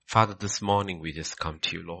Father, this morning we just come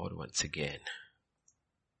to you, Lord, once again.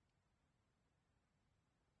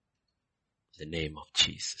 In the name of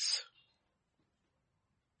Jesus,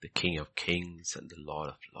 the King of Kings and the Lord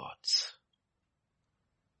of Lords,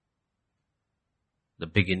 the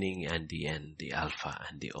beginning and the end, the Alpha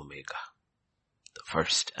and the Omega, the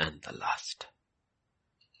first and the last.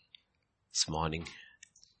 This morning,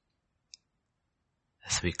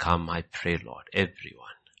 as we come, I pray, Lord,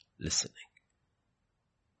 everyone listening,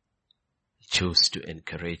 choose to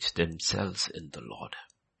encourage themselves in the Lord,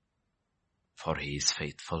 for He is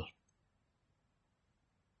faithful.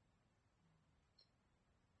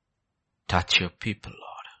 Touch your people,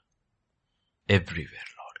 Lord, everywhere,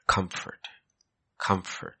 Lord.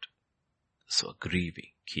 Comfort those who are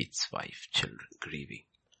grieving, kids, wife, children grieving.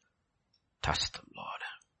 Touch them, Lord.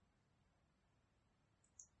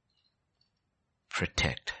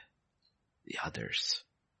 Protect the others.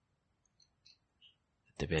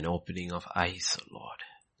 There be an opening of eyes, O Lord,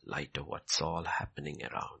 light of what's all happening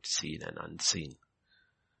around, seen and unseen.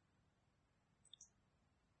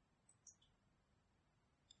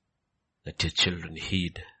 Let your children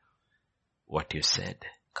heed what you said.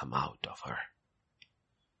 Come out of her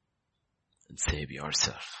and save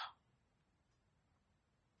yourself.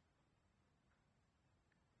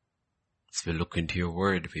 As we look into your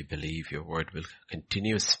word, we believe your word will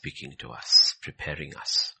continue speaking to us, preparing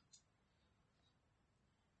us.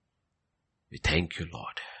 We thank you,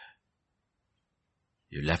 Lord.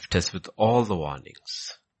 You left us with all the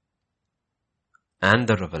warnings and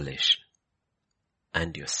the revelation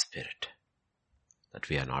and your Spirit, that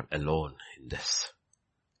we are not alone in this.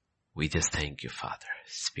 We just thank you, Father.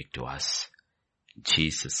 Speak to us. In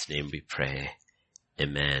Jesus' name we pray.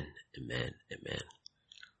 Amen, amen, amen.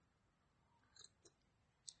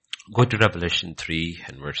 Go to Revelation 3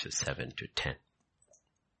 and verses 7 to 10.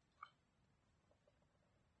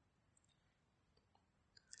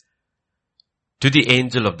 To the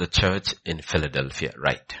angel of the church in Philadelphia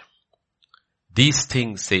write, these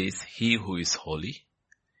things says he who is holy,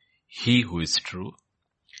 he who is true,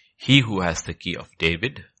 he who has the key of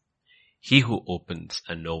David, he who opens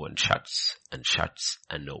and no one shuts, and shuts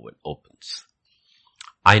and no one opens.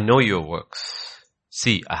 I know your works.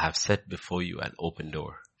 See, I have set before you an open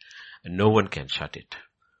door, and no one can shut it.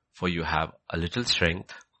 For you have a little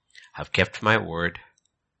strength, have kept my word,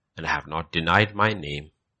 and have not denied my name.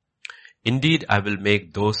 Indeed, I will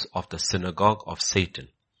make those of the synagogue of Satan,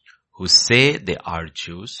 who say they are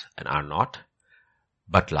Jews and are not,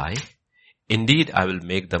 but lie. Indeed, I will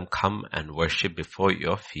make them come and worship before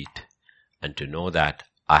your feet, and to know that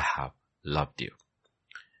I have loved you.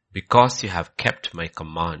 Because you have kept my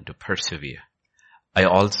command to persevere, I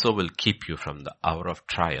also will keep you from the hour of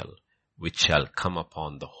trial, which shall come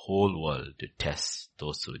upon the whole world to test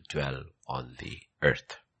those who dwell on the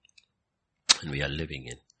earth. And we are living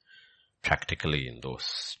practically in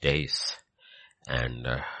those days, and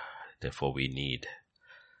therefore we need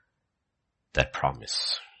that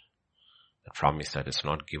promise. The promise that is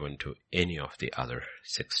not given to any of the other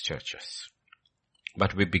 6 churches.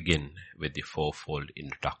 But we begin with the fourfold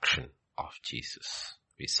introduction of Jesus.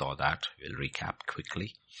 We saw that. We'll recap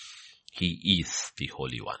quickly. He is the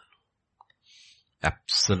Holy One.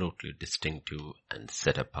 Absolutely distinctive and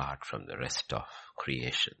set apart from the rest of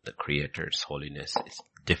creation. The Creator's holiness is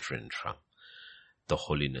different from the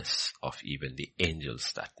holiness of even the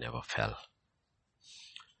angels that never fell.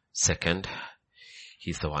 Second,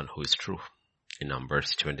 He's the one who is true. In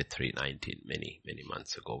Numbers 23:19, many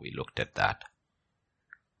months ago, we looked at that.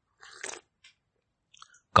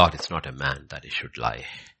 God is not a man that He should lie,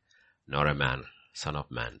 nor a man, son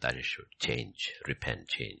of man, that He should repent,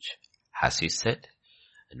 change. Has He said,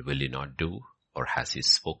 and will He not do? Or has He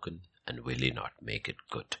spoken, and will He not make it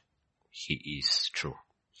good? He is true.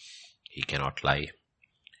 He cannot lie.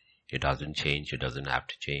 He doesn't change. He doesn't have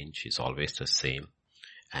to change. He's always the same.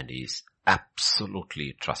 And He is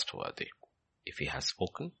absolutely trustworthy. If He has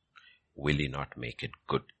spoken, will He not make it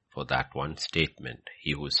good? For that one statement,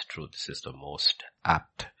 He who is true, this is the most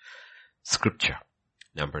apt scripture.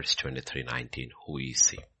 Numbers 23:19, who is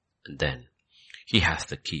He? And then, He has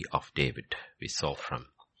the key of David. We saw from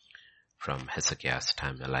Hezekiah's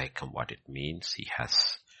time, like what it means. He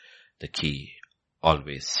has the key,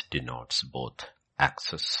 always denotes both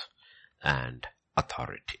access and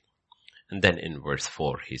authority. And then in verse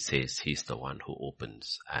 4, he says He's the one who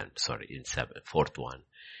opens, in 4th one,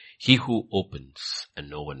 He who opens and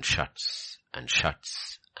no one shuts, and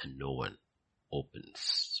shuts and no one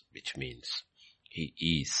opens, which means He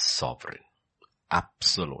is sovereign.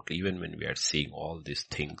 Absolutely. Even when we are seeing all these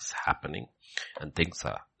things happening, and things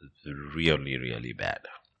are really, really bad.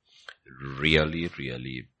 really,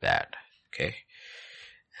 really bad. Okay.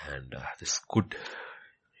 And this could,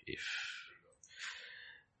 if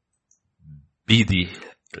be the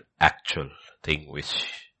actual thing which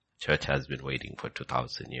church has been waiting for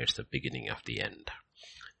 2000 years, the beginning of the end.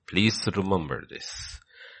 Please remember this.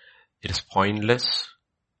 It is pointless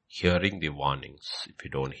hearing the warnings if you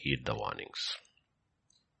don't heed the warnings.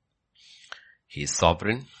 He is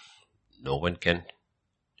sovereign. No one can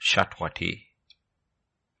shut what he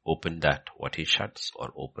open what he shuts,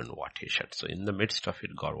 or open what he shuts. So in the midst of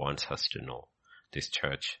it, God wants us to know this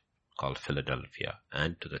church called Philadelphia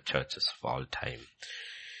and to the churches of all time.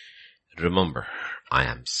 Remember, I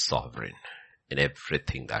am sovereign in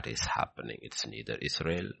everything that is happening. It's neither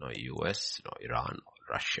Israel, nor US, nor Iran,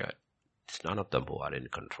 or Russia. It's none of them who are in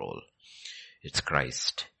control. It's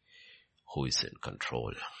Christ who is in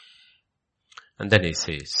control. And then he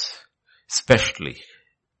says, especially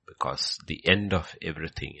because the end of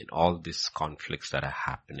everything in all these conflicts that are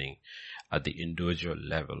happening at the individual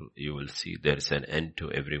level, you will see there is an end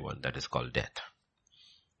to everyone. That is called death.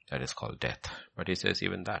 That is called death. But he says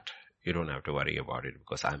even that, you don't have to worry about it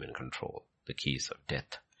because I'm in control. The keys of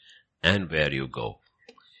death and where you go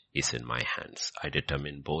is in my hands. I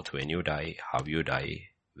determine both when you die, how you die,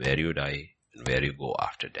 where you die, and where you go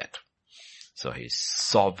after death. So he's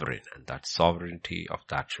sovereign, and that sovereignty of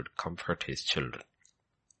that should comfort his children.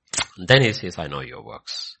 And then he says, I know your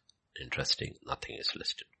works. Interesting, nothing is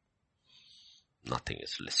listed. Nothing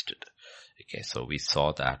is listed. Okay, so we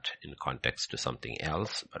saw that in context to something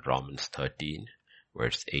else, but Romans 13,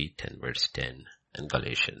 verse 8 and verse 10, and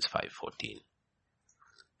Galatians 5:14.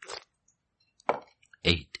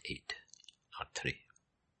 8, not 3.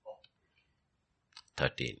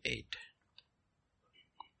 13, 8.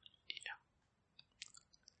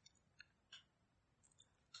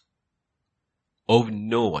 Owe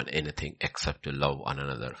no one anything except to love one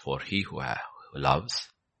another, for he who loves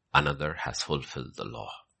another has fulfilled the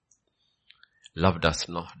law. Love does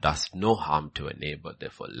no harm to a neighbor,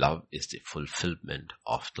 therefore love is the fulfillment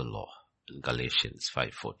of the law. And Galatians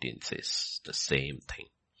 5:14 says the same thing.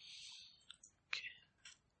 Okay.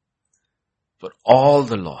 For all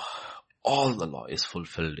the law is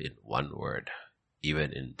fulfilled in one word,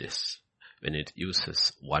 even in this. When it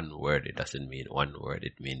uses one word, it doesn't mean one word,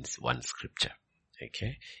 it means one scripture.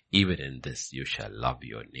 Okay, even in this, you shall love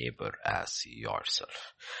your neighbor as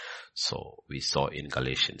yourself. So we saw in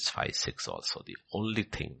Galatians 5:6 also, the only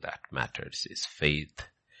thing that matters is faith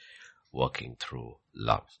working through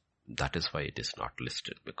love. That is why it is not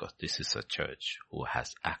listed, because this is a church who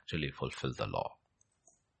has actually fulfilled the law.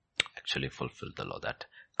 That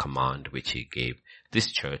command which he gave,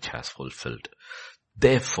 this church has fulfilled.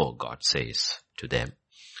 Therefore, God says to them,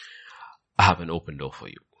 I have an open door for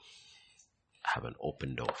you. I have an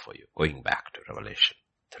open door for you. Going back to Revelation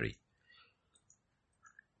 3.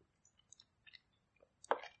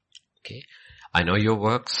 Okay. I know your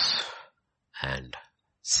works, and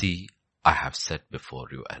see, I have set before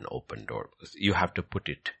you an open door. You have to put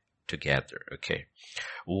it together. Okay.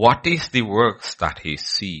 What is the works that he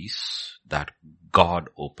sees that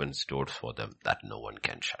God opens doors for them that no one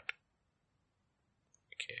can shut?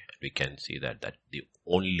 Okay. We can see that the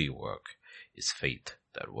only work is faith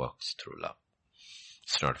that works through love.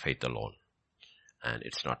 It's not faith alone, and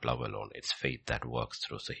it's not love alone. It's faith that works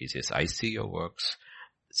through. So he says, I see your works.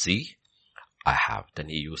 See, I have. Then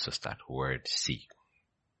he uses that word see,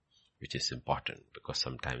 which is important because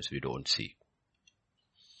sometimes we don't see.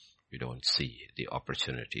 We don't see the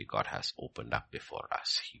opportunity God has opened up before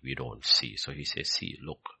us. We don't see. So he says, see,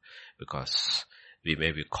 look, because we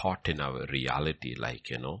may be caught in our reality like,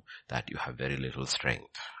 that you have very little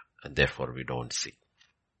strength, and therefore we don't see.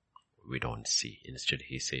 We don't see. Instead,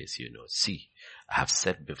 he says, see, I have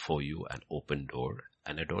set before you an open door,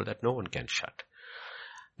 and a door that no one can shut.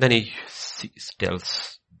 Then he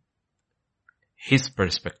tells his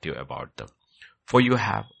perspective about them. For you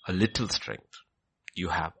have a little strength. You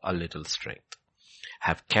have a little strength.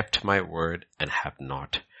 Have kept my word and have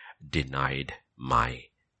not denied my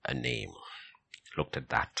name. Looked at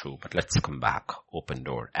that too, but let's come back. Open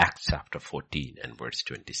door. Acts chapter 14 and verse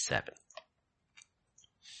 27.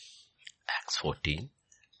 Acts 14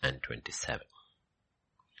 and 27.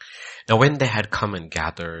 Now when they had come and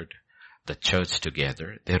gathered the church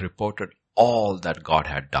together, they reported all that God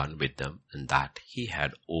had done with them, and that he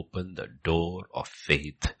had opened the door of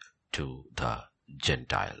faith to the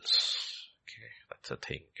Gentiles. Okay, that's the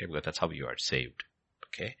thing. Okay, because that's how you are saved.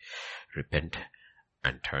 Okay, repent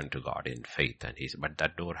and turn to God in faith, but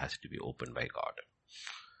that door has to be opened by God.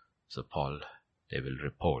 So they will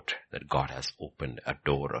report that God has opened a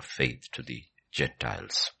door of faith to the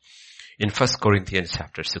Gentiles. In 1 Corinthians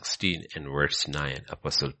chapter 16 and verse 9,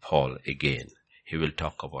 Apostle Paul again, he will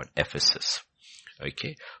talk about Ephesus.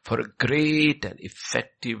 Okay. For a great and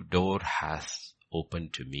effective door has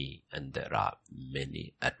opened to me, and there are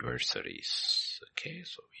many adversaries. Okay.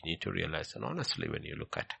 So we need to realize, and honestly, when we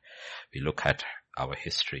look at our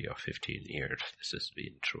history of 15 years, this has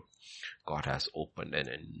been true. God has opened an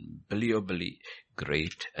unbelievably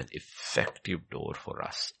great and effective door for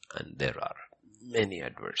us, and there are many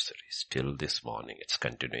adversaries. Till this morning, it's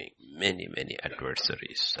continuing. Many, many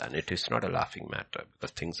adversaries. And it is not a laughing matter,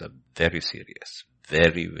 because things are very serious.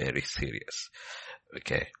 Very, very serious.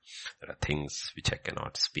 Okay. There are things which I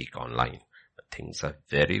cannot speak online. But things are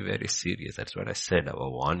very, very serious. That's what I said. Our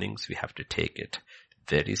warnings, we have to take it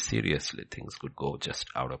very seriously. Things could go just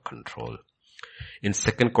out of control. In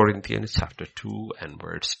 2 Corinthians chapter 2 and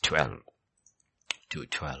verse 12.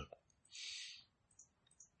 2:12.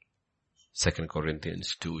 2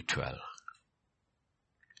 Corinthians 2:12.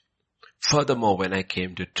 Furthermore, when I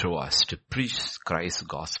came to Troas to preach Christ's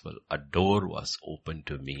gospel, a door was opened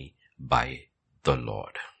to me by the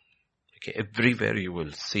Lord. Okay, everywhere you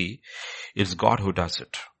will see, it's God who does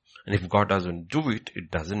it. And if God doesn't do it, it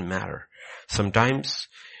doesn't matter. Sometimes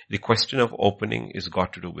the question of opening is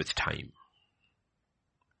got to do with time.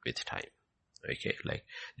 With time. Okay, like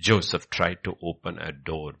Joseph tried to open a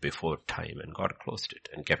door before time and God closed it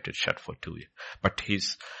and kept it shut for 2 years. But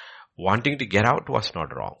his wanting to get out was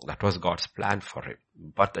not wrong. That was God's plan for him.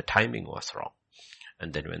 But the timing was wrong.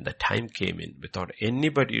 And then when the time came in, without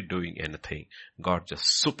anybody doing anything, God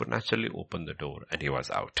just supernaturally opened the door and he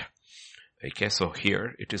was out. Okay, so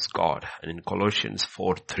here it is God. And in Colossians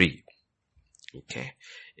 4:3, okay,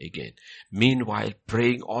 again, meanwhile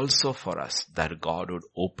praying also for us that God would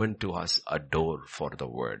open to us a door for the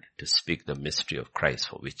word to speak the mystery of Christ,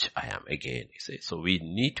 for which I am. Again, he says, so we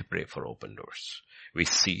need to pray for open doors. We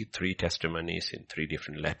see 3 testimonies in 3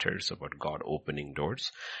 different letters about God opening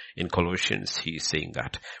doors. In Colossians, he is saying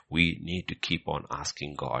that we need to keep on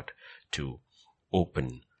asking God to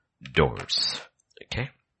open doors. Okay.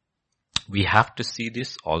 We have to see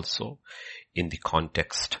this also in the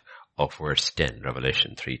context of verse 10,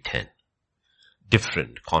 Revelation 3:10.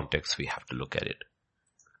 Different context we have to look at it.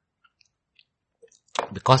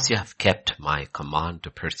 Because you have kept my command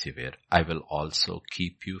to persevere, I will also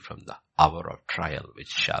keep you from the hour of trial which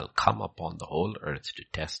shall come upon the whole earth to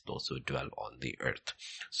test those who dwell on the earth.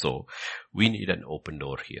 So we need an open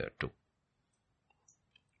door here too.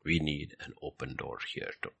 We need an open door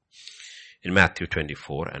here too. In Matthew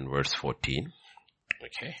 24 and verse 14,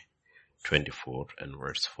 okay, 24 and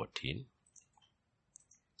verse 14.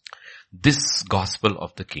 This gospel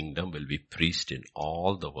of the kingdom will be preached in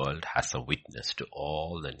all the world as a witness to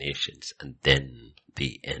all the nations, and then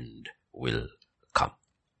the end will come.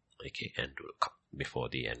 Okay, end will come. Before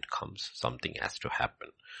the end comes, something has to happen.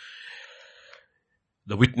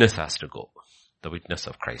 The witness has to go. The witness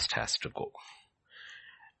of Christ has to go.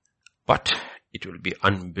 But it will be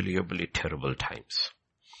unbelievably terrible times.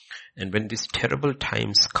 And when these terrible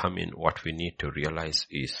times come in, what we need to realize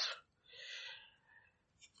is,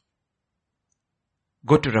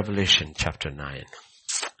 go to Revelation chapter 9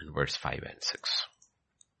 and verse 5 and 6.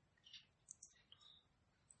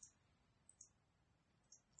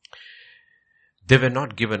 They were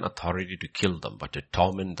not given authority to kill them, but to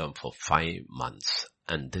torment them for 5 months.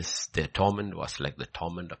 And their torment was like the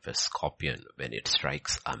torment of a scorpion when it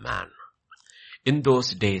strikes a man. In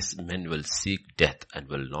those days, men will seek death and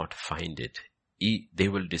will not find it. They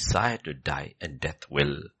will desire to die and death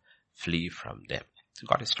will flee from them. So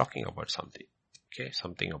God is talking about something. Okay,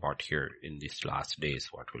 something about here in these last days,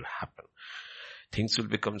 what will happen. Things will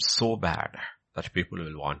become so bad that people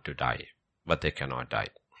will want to die, but they cannot die.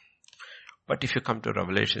 But if you come to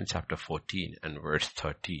Revelation chapter 14 and verse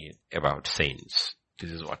 13 about saints,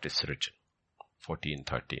 this is what is written.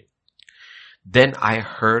 14:13. Then I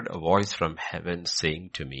heard a voice from heaven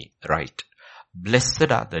saying to me, write,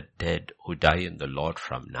 blessed are the dead who die in the Lord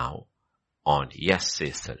from now on. Yes,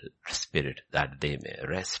 says the Spirit, that they may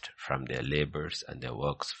rest from their labors and their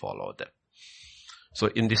works follow them. So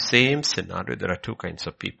in the same scenario, there are 2 kinds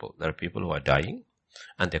of people. There are people who are dying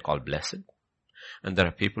and they're called blessed. And there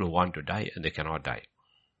are people who want to die and they cannot die.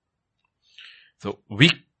 So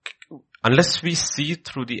unless we see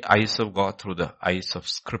through the eyes of God, through the eyes of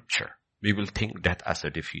Scripture, we will think death as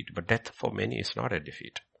a defeat. But death for many is not a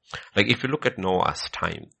defeat. Like if you look at Noah's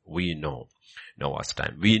time, we know Noah's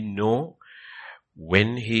time. We know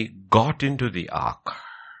when he got into the ark,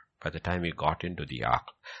 by the time he got into the ark,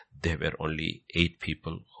 there were only 8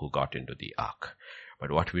 people who got into the ark.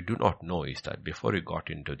 But what we do not know is that before he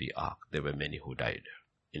got into the ark, there were many who died,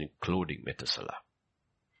 including Methuselah.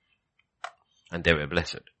 And they were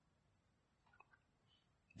blessed.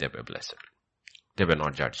 They were blessed. They were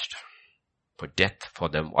not judged. But death for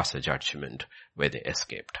them was a judgment where they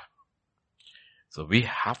escaped. So we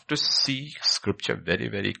have to see scripture very,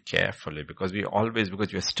 very carefully because we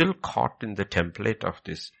are still caught in the template of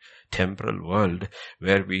this temporal world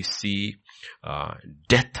where we see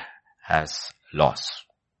death as loss.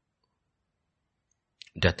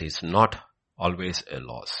 Death is not always a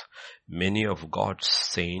loss. Many of God's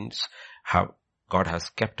saints God has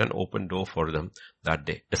kept an open door for them that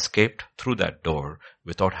they escaped through that door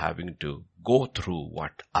without having to go through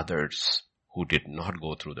what others who did not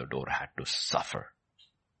go through the door had to suffer.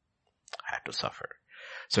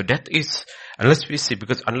 So death is, unless we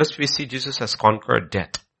see Jesus has conquered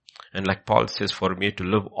death, and like Paul says, for me to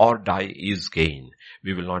live or die is gain,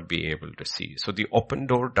 we will not be able to see. So the open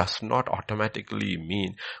door does not automatically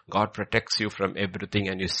mean God protects you from everything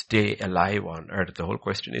and you stay alive on earth. The whole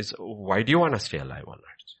question is, why do you want to stay alive on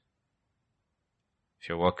earth? If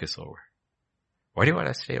your work is over, why do you want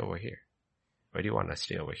to stay over here? Why do you want to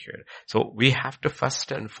stay over here? So we have to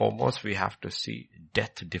first and foremost, we have to see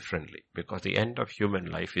death differently because the end of human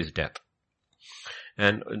life is death.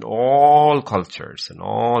 And in all cultures and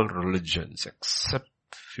all religions, except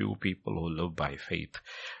few people who live by faith,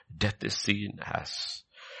 death is seen as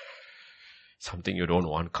something you don't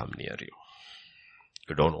want come near you.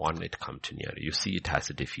 You don't want it come to near you. You see it as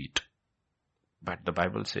a defeat. But the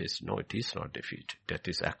Bible says, no, it is not defeat. Death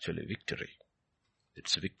is actually victory.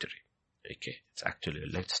 It's victory. Okay, it's actually,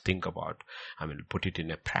 let's think about, put it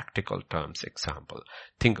in a practical terms example.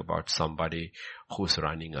 Think about somebody who's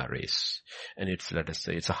running a race and it's, let us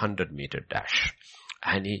say, it's 100-meter dash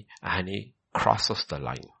and he crosses the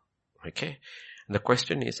line. Okay. And the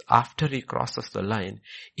question is, after he crosses the line,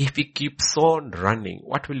 if he keeps on running,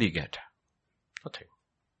 what will he get? Nothing,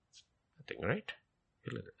 right?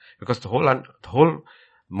 Because the whole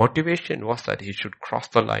motivation was that he should cross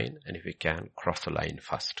the line and if he can, cross the line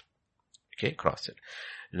first. Okay, cross it.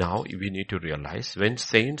 Now we need to realize when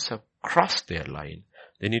saints have crossed their line,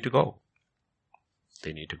 they need to go.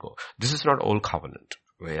 This is not old covenant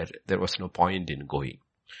where there was no point in going.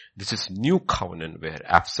 This is new covenant where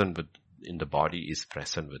absent in the body is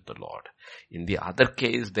present with the Lord. In the other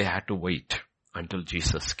case, they had to wait until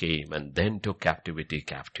Jesus came and then took captive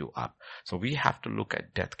up. So we have to look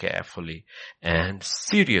at death carefully and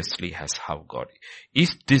seriously as how God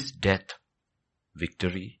is this death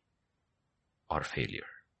victory or failure?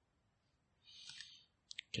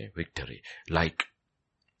 Okay, victory. Like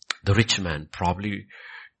the rich man probably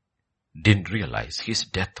didn't realize his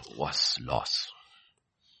death was loss.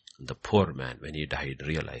 The poor man, when he died,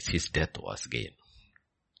 realized his death was gain.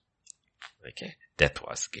 Okay, death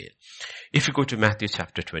was gain. If you go to Matthew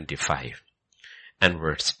chapter 25 and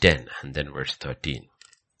verse 10 and then verse 13.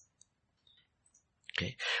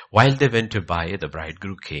 Okay. While they went to buy, the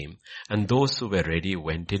bridegroom came, and those who were ready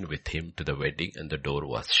went in with him to the wedding, and the door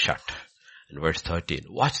was shut. And verse 13,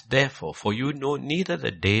 watch therefore, for you know neither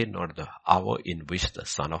the day nor the hour in which the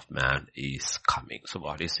Son of Man is coming. So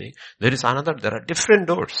God is saying, there are different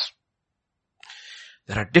doors.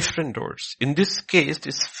 There are different doors. In this case,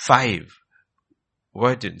 these 5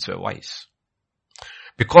 virgins were wise.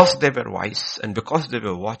 Because they were wise and because they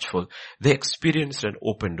were watchful, they experienced an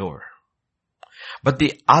open door. But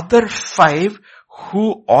the other 5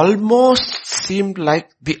 who almost seemed like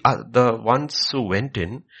the ones who went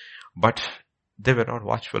in, but they were not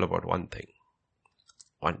watchful about one thing.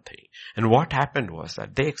 And what happened was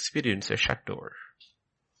that they experienced a shut door.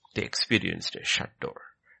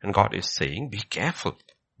 And God is saying, be careful.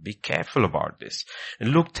 Be careful about this. In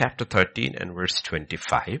Luke chapter 13 and verse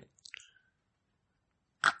 25.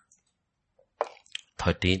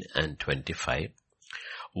 13 and 25.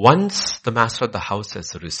 Once the master of the house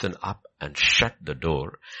has risen up and shut the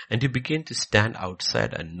door, and you begin to stand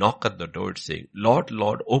outside and knock at the door saying, Lord,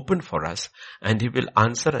 Lord, open for us. And he will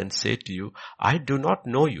answer and say to you, I do not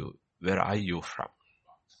know you. Where are you from?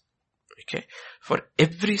 Okay. For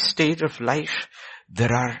every stage of life,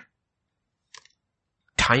 there are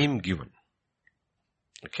time given.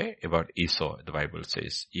 Okay. About Esau, the Bible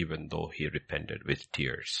says, even though he repented with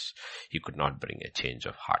tears, he could not bring a change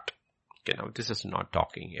of heart. Okay, now this is not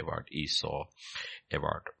talking about Esau,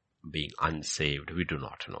 about being unsaved. We do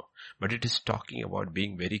not know. But it is talking about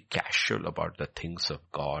being very casual about the things of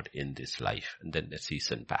God in this life. And then the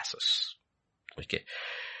season passes. Okay.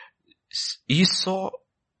 Esau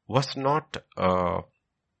was not,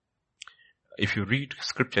 if you read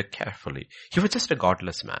scripture carefully, he was just a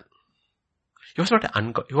godless man. He was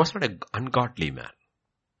not an ungodly man.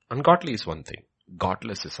 Ungodly is one thing.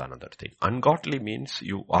 Godless is another thing. Ungodly means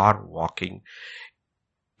you are walking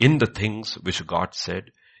in the things which God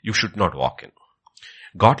said you should not walk in.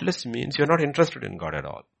 Godless means you're not interested in God at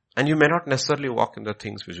all. And you may not necessarily walk in the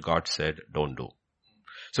things which God said don't do.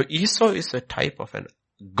 So Esau is a type of an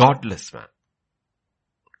godless man.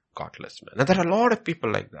 Godless man. And there are a lot of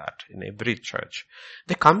people like that in every church.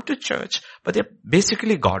 They come to church, but they're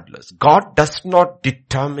basically godless. God does not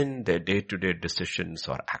determine their day-to-day decisions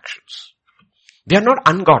or actions. They are not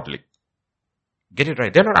ungodly. Get it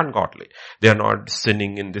right. They're not ungodly. They are not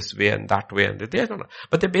sinning in this way and that way. They are not.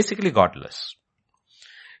 But they're basically godless.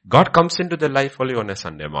 God comes into their life only on a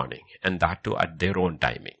Sunday morning, and that too at their own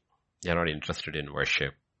timing. They're not interested in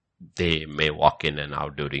worship. They may walk in and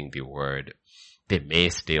out during the word. They may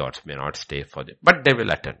stay or may not stay for them, but they will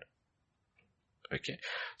attend. Okay.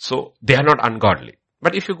 So they are not ungodly.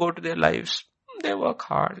 But if you go to their lives, they work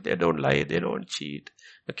hard. They don't lie. They don't cheat.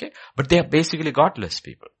 Okay. But they are basically godless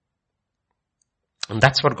people. And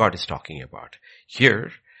that's what God is talking about.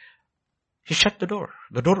 Here, He shut the door.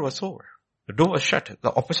 The door was over. The door was shut.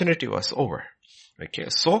 The opportunity was over. Okay.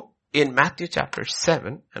 So in Matthew chapter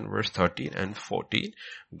 7 and verse 13 and 14,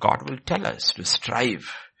 God will tell us to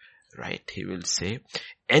strive. Right? He will say,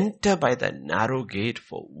 enter by the narrow gate,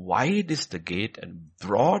 for wide is the gate and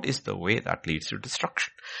broad is the way that leads to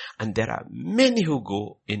destruction. And there are many who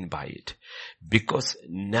go in by it. Because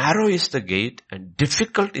narrow is the gate and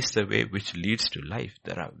difficult is the way which leads to life.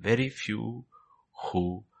 There are very few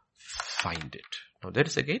who find it. Now there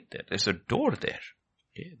is a gate there. There's a door there.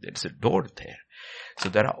 Okay? There's a door there. So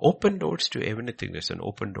there are open doors to everything. There's an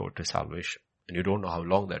open door to salvation. And you don't know how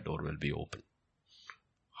long that door will be open.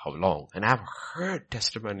 How long? And I've heard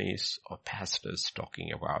testimonies of pastors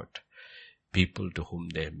talking about people to whom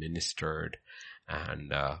they ministered and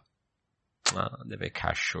they were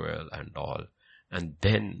casual and all. And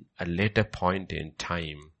then at a later point in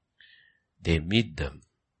time, they meet them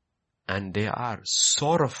and they are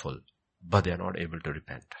sorrowful, but they are not able to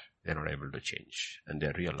repent. They are not able to change. And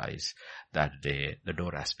they realize that the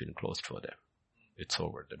door has been closed for them. It's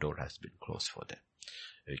over. The door has been closed for them.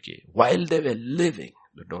 Okay. While they were living,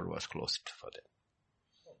 the door was closed for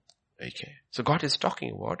them. Okay. So God is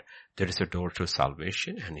talking about there is a door to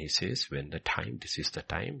salvation, and He says when the time, this is the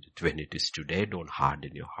time, when it is today, don't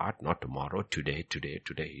harden your heart, not tomorrow, today,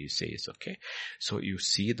 He says, okay. So you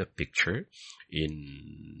see the picture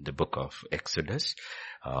in the book of Exodus.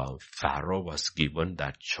 Pharaoh was given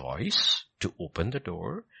that choice to open the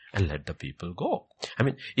door and let the people go. I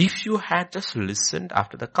mean, if you had just listened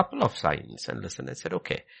after the couple of signs and listened and said,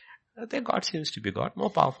 okay, their God seems to be God, more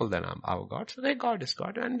powerful than our God, so their God is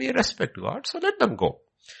God and we respect God, so let them go.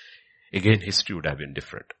 Again, history would have been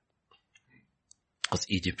different. Because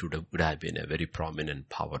Egypt would have been a very prominent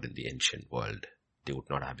power in the ancient world. They would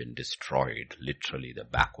not have been destroyed. Literally, the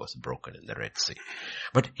back was broken in the Red Sea.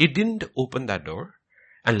 But He didn't open that door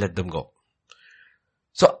and let them go.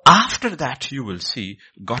 So after that, you will see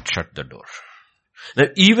God shut the door. Now,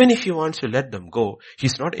 even if He wants to let them go,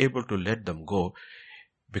 He's not able to let them go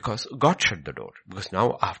because God shut the door. Because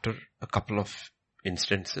now after a couple of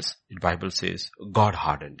instances, the Bible says God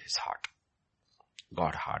hardened His heart.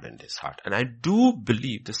 God hardened His heart. And I do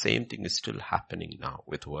believe the same thing is still happening now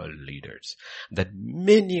with world leaders. That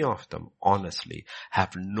many of them, honestly,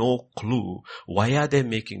 have no clue why are they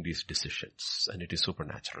making these decisions. And it is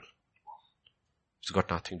supernatural. It's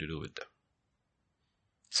got nothing to do with them.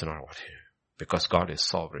 It's not what He, because God is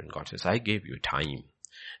sovereign. God says, I gave you time.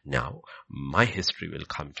 Now, my history will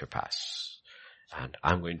come to pass. And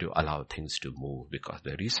I'm going to allow things to move because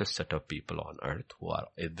there is a set of people on earth who are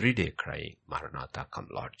every day crying, Maranatha, come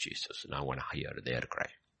Lord Jesus. And I want to hear their cry.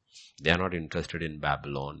 They are not interested in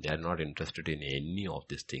Babylon. They are not interested in any of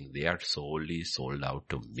these things. They are solely sold out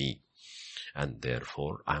to me. And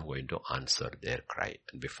therefore, I'm going to answer their cry.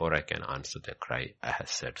 And before I can answer their cry, I have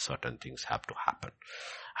said certain things have to happen.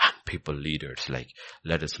 And people, leaders, like,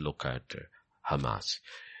 let us look at Hamas.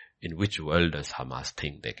 In which world does Hamas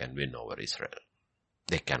think they can win over Israel?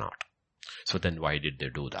 They cannot. So then why did they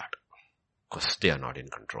do that? Because they are not in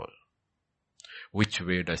control. Which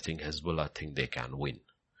way does Hezbollah think they can win?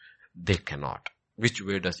 They cannot. Which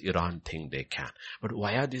way does Iran think they can? But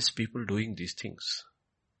why are these people doing these things?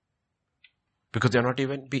 Because they are not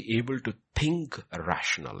even be able to think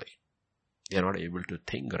rationally. They are not able to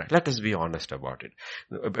think right. Let us be honest about it.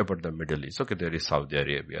 About the Middle East. Okay, there is Saudi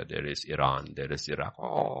Arabia, there is Iran, there is Iraq,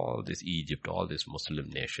 all this Egypt, all these Muslim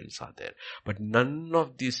nations are there. But none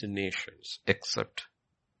of these nations, except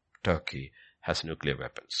Turkey, has nuclear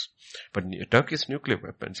weapons. But Turkey's nuclear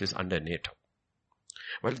weapons is under NATO.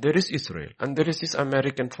 Well, there is Israel, and there is these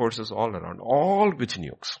American forces all around, all with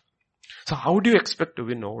nukes. So how do you expect to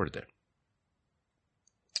win over them?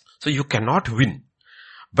 So you cannot win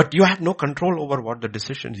But you have no control over what the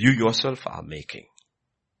decisions you yourself are making.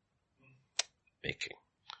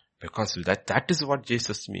 Because that is what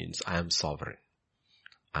Jesus means. I am sovereign.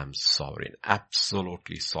 I'm sovereign,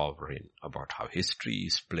 absolutely sovereign about how history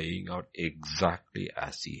is playing out exactly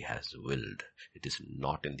as he has willed. It is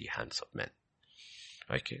not in the hands of men.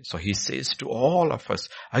 Okay, so he says to all of us,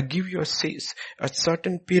 I give you a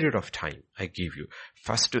certain period of time. I give you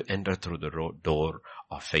first to enter through the door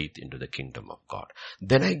of faith into the kingdom of God.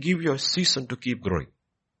 Then I give you a season to keep growing.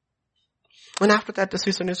 And after that, the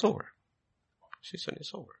season is over.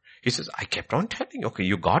 He says, I kept on telling you, okay,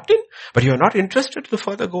 you got in, but you are not interested to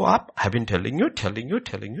further go up. I've been telling you,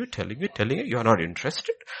 you are not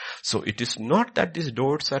interested. So it is not that these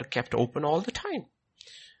doors are kept open all the time.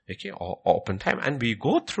 Okay, open time. And we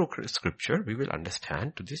go through scripture, we will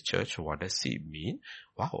understand to this church, what does he mean?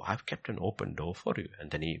 Wow, I've kept an open door for you. And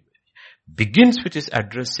then he begins with his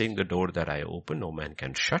address saying, the door that I open, no man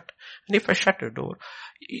can shut. And if I shut a door,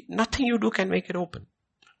 nothing you do can make it open.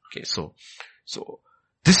 Okay, so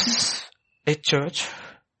this is a church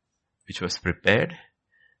which was prepared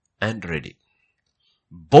and ready,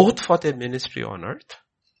 both for their ministry on earth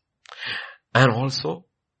and also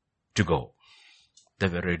to go. They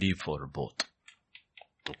were ready for both.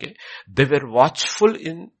 Okay, they were watchful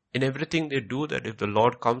in everything they do, that if the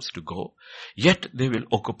Lord comes to go, yet they will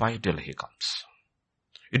occupy till he comes.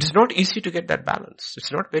 It is not easy to get that balance.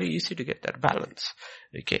 It's not very easy to get that balance.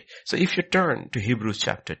 Okay. So if you turn to Hebrews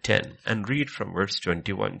chapter 10 and read from verse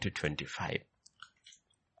 21 to 25.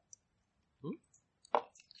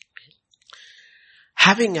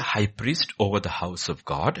 Having a high priest over the house of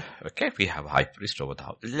God. Okay. We have a high priest over the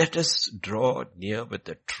house. Let us draw near with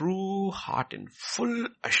a true heart in full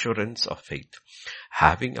assurance of faith.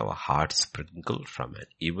 Having our hearts sprinkled from an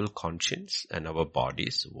evil conscience and our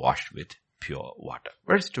bodies washed with pure water.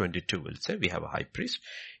 Verse 22 will say we have a high priest.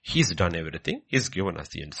 He's done everything. He's given us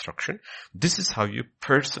the instruction. This is how you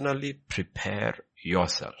personally prepare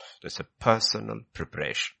yourself. There's a personal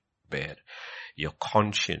preparation where your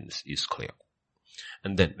conscience is clear.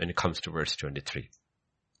 And then when it comes to verse 23,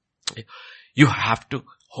 you have to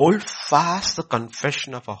hold fast the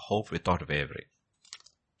confession of a hope without wavering.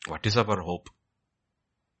 What is our hope?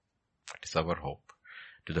 What is our hope?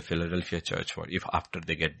 To the Philadelphia church, if after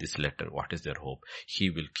they get this letter, what is their hope?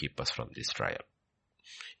 He will keep us from this trial,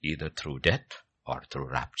 either through death or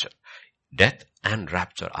through rapture. Death and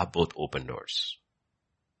rapture are both open doors.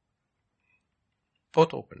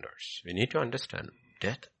 Both open doors. We need to understand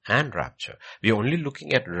death and rapture. We are only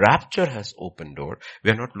looking at rapture as open door. We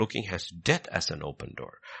are not looking at death as an open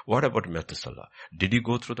door. What about Methuselah? Did he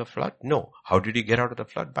go through the flood? No. How did he get out of the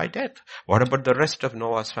flood? By death. What about the rest of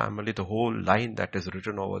Noah's family? The whole line that is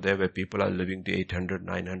written over there where people are living to 800,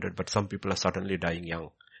 900, but some people are suddenly dying young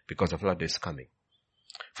because the flood is coming.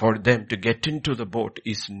 For them to get into the boat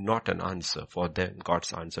is not an answer. For them,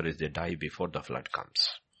 God's answer is they die before the flood comes.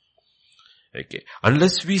 Okay.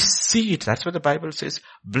 Unless we see it, that's what the Bible says,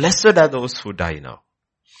 blessed are those who die now.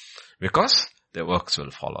 Because their works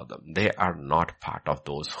will follow them. They are not part of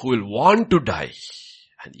those who will want to die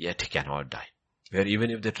and yet cannot die. Where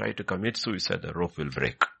even if they try to commit suicide, the rope will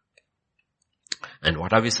break. And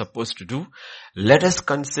what are we supposed to do? Let us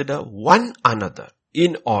consider one another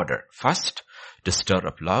in order. First, to stir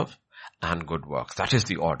up love and good works. That is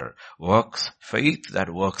the order. Works, faith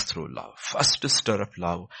that works through love. First to stir up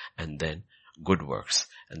love and then good works.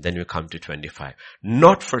 And then we come to 25.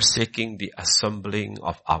 Not forsaking the assembling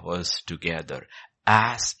of ours together,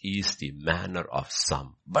 as is the manner of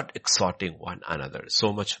some, but exhorting one another,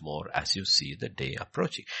 so much more as you see the day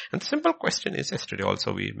approaching. And the simple question is, yesterday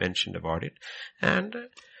also we mentioned about it, and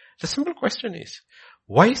the simple question is,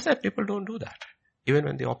 why is that people don't do that, even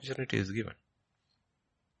when the opportunity is given?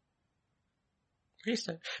 Why is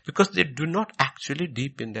that? Because they do not actually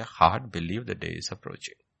deep in their heart believe the day is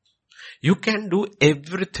approaching. You can do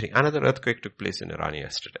everything. Another earthquake took place in Iran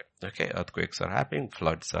yesterday. Okay, earthquakes are happening,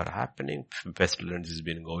 floods are happening, pestilence has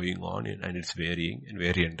been going on and it's varying,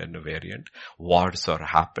 variant. Wars are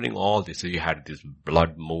happening, all this. So you had this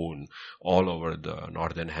blood moon all over the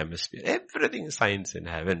northern hemisphere. Everything is signs in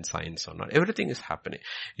heaven, signs on earth. Everything is happening.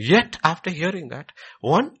 Yet after hearing that,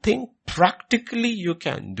 one thing practically you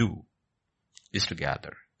can do is to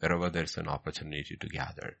gather. Wherever there's an opportunity to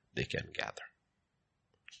gather, they can gather.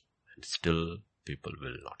 And still people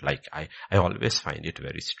will not. Like I always find it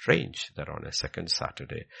very strange that on a second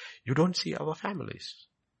Saturday, you don't see our families.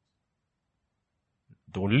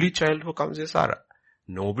 The only child who comes is Sarah.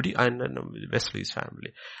 Nobody, and Wesley's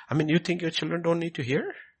family. I mean, you think your children don't need to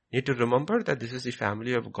hear? Need to remember that this is the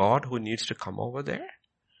family of God who needs to come over there?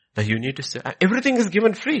 That you need to say, everything is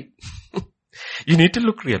given free. You need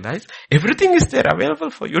to realize everything is there available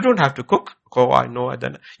for you. You don't have to cook. Oh, I know.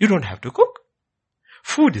 You don't have to cook.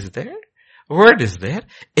 Food is there. Word is there.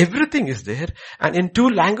 Everything is there. And in 2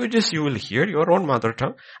 languages you will hear your own mother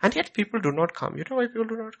tongue. And yet people do not come. You know why people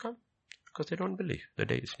do not come? Because they don't believe the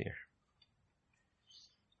day is near.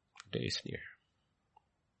 The day is near.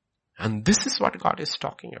 And this is what God is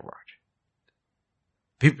talking about.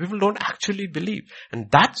 People don't actually believe.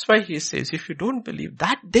 And that's why he says, if you don't believe,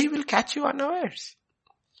 that day will catch you unawares.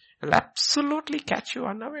 It will absolutely catch you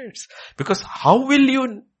unawares. Because how will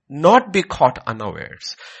you not be caught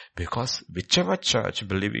unawares? Because whichever church,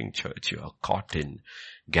 believing church you are caught in,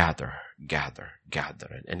 gather,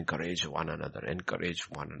 and encourage one another,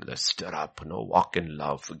 stir up, walk in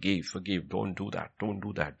love, forgive, don't do that,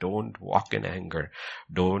 don't walk in anger,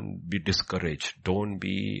 don't be discouraged, don't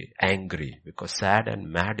be angry, because sad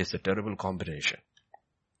and mad is a terrible combination.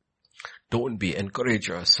 Encourage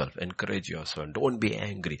yourself, don't be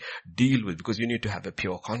angry, deal with, because you need to have a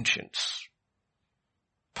pure conscience.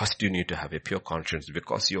 First you need to have a pure conscience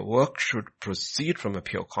because your work should proceed from a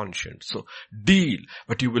pure conscience. So deal,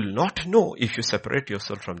 but you will not know if you separate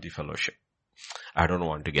yourself from the fellowship. I don't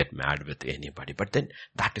want to get mad with anybody, but then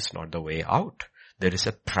that is not the way out. There is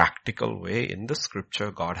a practical way in the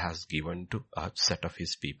scripture God has given to a set of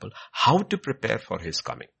his people how to prepare for his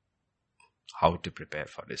coming.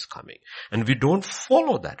 And we don't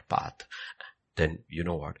follow that path, then you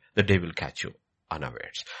know what? The day will catch you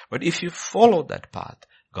unawares. But if you follow that path,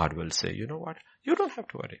 God will say, you know what? You don't have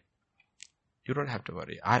to worry.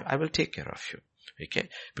 I will take care of you. Okay?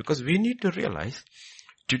 Because we need to realize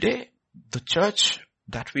today the church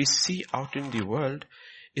that we see out in the world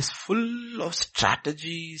is full of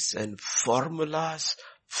strategies and formulas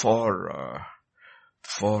for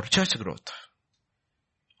church growth.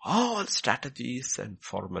 All strategies and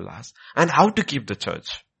formulas and how to keep the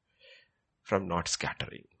church from not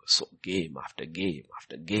scattering. So game after game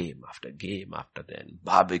after then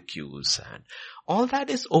barbecues and all that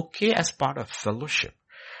is okay as part of fellowship.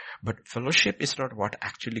 But fellowship is not what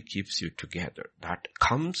actually keeps you together. That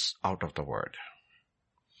comes out of the word.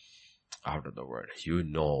 You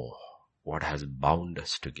know what has bound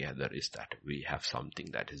us together is that we have something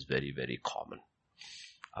that is very, very common.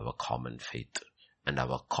 Our common faith and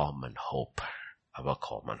our common hope.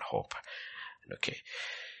 Okay.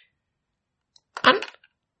 And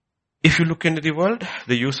if you look into the world,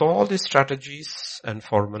 they use all these strategies and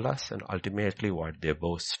formulas, and ultimately what they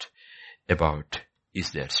boast about is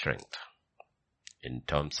their strength in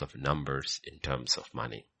terms of numbers, in terms of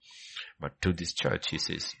money. But to this church, he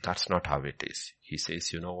says, that's not how it is. He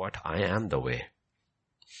says, you know what? I am the way,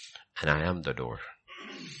 and I am the door,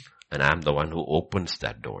 and I am the one who opens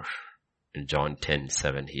that door. In John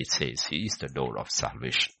 10:7, he says, he is the door of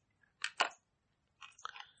salvation.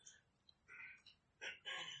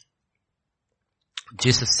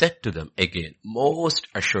 Jesus said to them again, most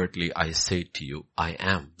assuredly I say to you, I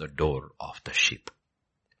am the door of the sheep.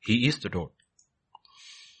 He is the door.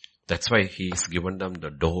 That's why he's given them the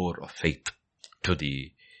door of faith to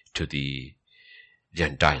the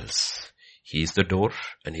Gentiles. He is the door,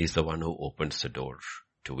 and he's the one who opens the door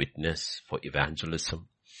to witness, for evangelism.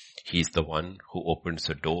 He's the one who opens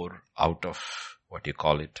the door out of,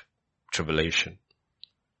 tribulation,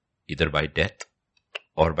 either by death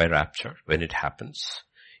or by rapture when it happens.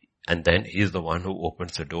 And then he is the one who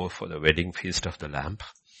opens the door for the wedding feast of the Lamb.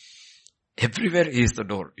 Everywhere he is the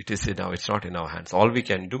door. It's not in our hands. All we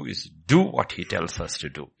can do is do what he tells us to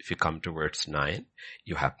do. If you come to verse 9,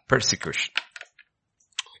 you have persecution.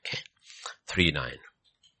 Okay. 3:9.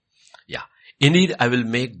 Yeah. Indeed, I will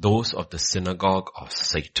make those of the synagogue of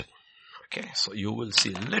Satan. Okay. So you will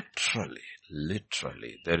see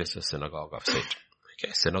literally, there is a synagogue of Satan.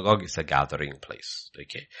 Okay, synagogue is a gathering place.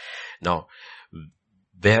 Okay. Now,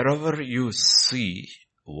 wherever you see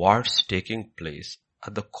wars taking place,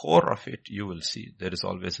 at the core of it, you will see there is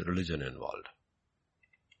always religion involved.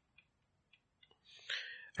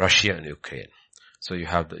 Russia and Ukraine. So you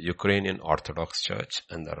have the Ukrainian Orthodox Church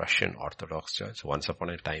and the Russian Orthodox Church. Once upon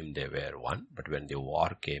a time they were one, but when the war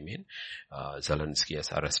came in, Zelensky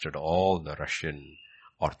has arrested all the Russian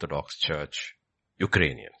Orthodox Church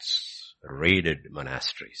Ukrainians, raided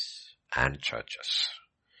monasteries and churches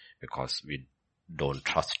because we don't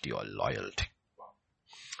trust your loyalty.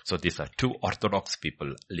 So these are two Orthodox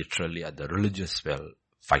people literally at the religious well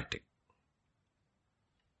fighting.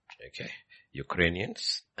 Okay.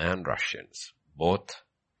 Ukrainians and Russians both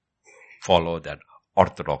follow that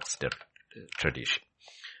Orthodox tradition.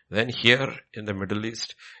 Then here in the Middle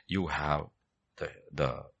East, you have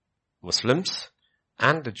the Muslims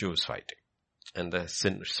and the Jews fighting. And the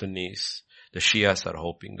Sunnis, The Shias are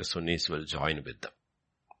hoping the Sunnis will join with them.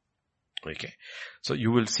 Okay. So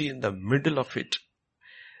you will see in the middle of it,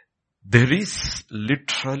 there is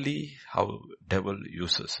literally how devil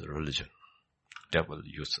uses religion. Devil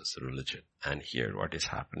uses religion. And here what is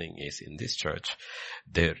happening is in this church,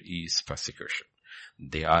 there is persecution.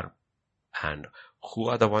 And who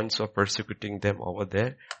are the ones who are persecuting them over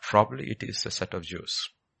there? Probably it is a set of Jews.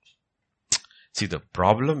 See, the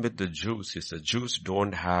problem with the Jews is the Jews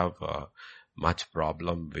don't have much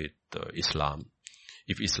problem with Islam.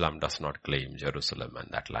 If Islam does not claim Jerusalem and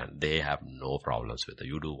that land, they have no problems with it.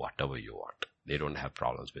 You do whatever you want. They don't have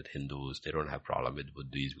problems with Hindus. They don't have problem with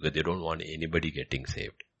Buddhists because they don't want anybody getting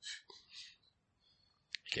saved.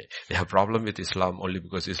 Okay. They have problem with Islam only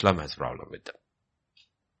because Islam has problem with them.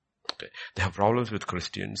 Okay. They have problems with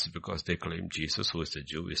Christians because they claim Jesus, who is a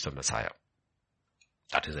Jew, is the Messiah.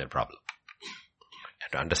 That is their problem. You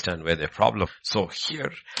have to understand where their problem. So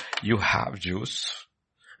here you have Jews,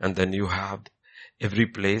 and then you have every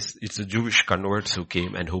place, it's the Jewish converts who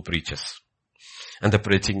came and who preaches. And they're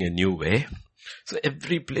preaching a new way. So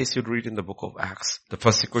every place you read in the book of Acts, the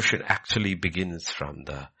persecution actually begins from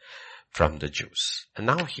the Jews. And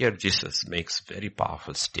now here Jesus makes very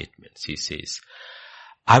powerful statements. He says,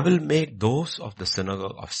 I will make those of the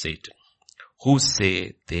synagogue of Satan who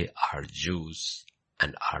say they are Jews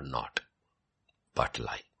and are not, but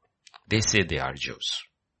lie. They say they are Jews,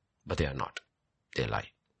 but they are not. They lie.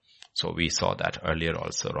 So we saw that earlier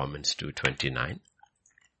also, Romans 2:29.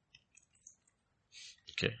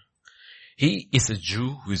 Okay. He is a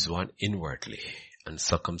Jew who is one inwardly, and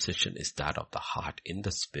circumcision is that of the heart in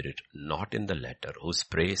the spirit, not in the letter, whose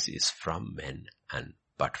praise is from men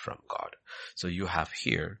but from God. So you have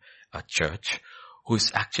here a church who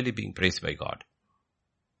is actually being praised by God.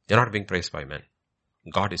 They're not being praised by men.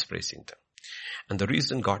 God is praising them. And the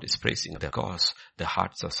reason God is praising them is because their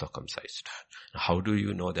hearts are circumcised. How do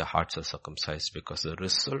you know their hearts are circumcised? Because the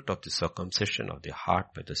result of the circumcision of the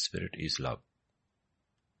heart by the Spirit is love.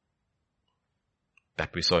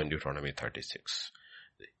 That we saw in Deuteronomy 36.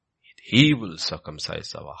 He will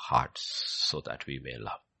circumcise our hearts so that we may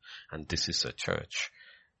love. And this is a church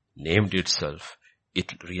named itself,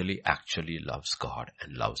 it really actually loves God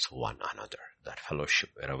and loves one another. That fellowship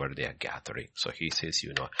wherever they are gathering. So he says,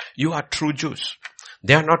 you are true Jews.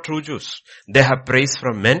 They are not true Jews. They have praise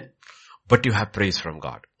from men, but you have praise from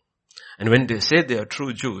God. And when they say they are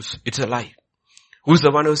true Jews, it's a lie. Who's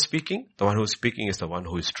the one who is speaking? The one who is speaking is the one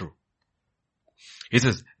who is true. He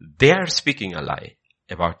says, they are speaking a lie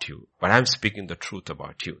about you, but I'm speaking the truth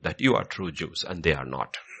about you, that you are true Jews and they are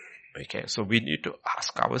not. Okay, so we need to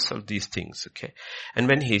ask ourselves these things, okay? And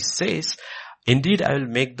when he says, indeed I will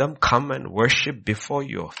make them come and worship before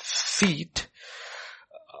your feet,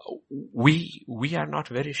 we are not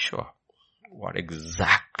very sure what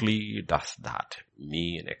exactly does that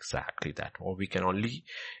mean, exactly that. Or we can only,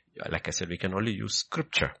 like I said, we can only use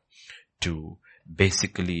scripture to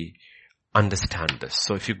basically understand this.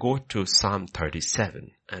 So if you go to Psalm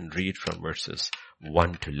 37 and read from verses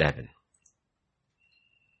 1 to 11.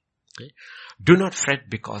 Okay. Do not fret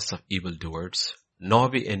because of evildoers, nor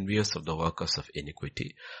be envious of the workers of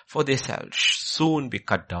iniquity, for they shall soon be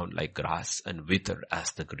cut down like grass and wither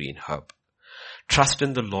as the green herb. Trust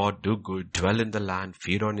in the Lord, do good, dwell in the land,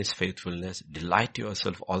 feed on his faithfulness, delight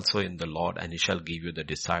yourself also in the Lord, and he shall give you the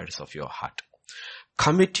desires of your heart.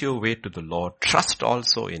 Commit your way to the Lord, trust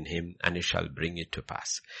also in him, and he shall bring it to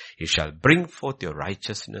pass. He shall bring forth your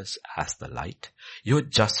righteousness as the light, your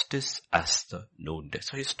justice as the noonday.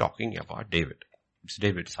 So he's talking about David. It's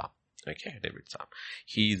David's psalm. Okay, David's psalm.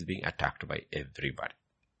 He is being attacked by everybody.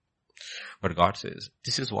 But God says,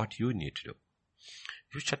 this is what you need to do.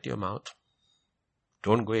 You shut your mouth.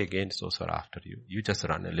 Don't go against those who are after you. You just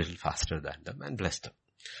run a little faster than them and bless them.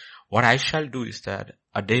 What I shall do is that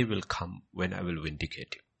a day will come when I will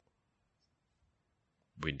vindicate you.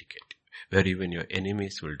 Vindicate you. Where even your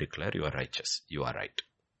enemies will declare you are righteous. You are right.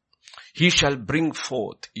 He shall bring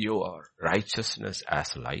forth your righteousness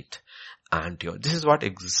as light. And this is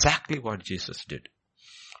exactly what Jesus did.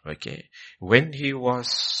 Okay. When he was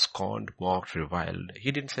scorned, mocked, reviled,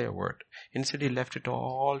 he didn't say a word. Instead, he left it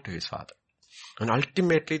all to his Father. And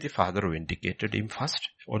ultimately the Father vindicated him first.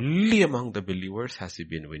 Only among the believers has he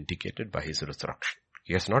been vindicated by his resurrection.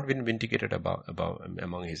 He has not been vindicated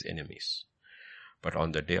among his enemies. But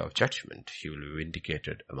on the day of judgment, he will be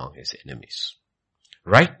vindicated among his enemies.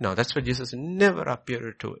 Right now, that's why Jesus never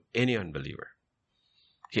appeared to any unbeliever.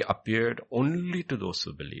 He appeared only to those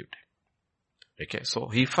who believed. Okay, so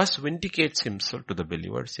he first vindicates himself to the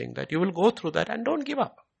believer, saying that you will go through that and don't give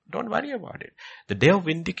up. Don't worry about it. The day of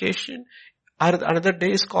vindication, another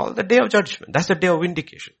day is called the day of judgment. That's the day of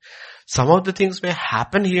vindication. Some of the things may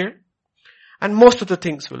happen here, and most of the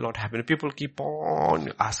things will not happen. People keep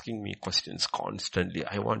on asking me questions constantly.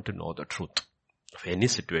 I want to know the truth of any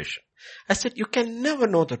situation. I said, you can never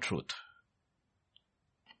know the truth.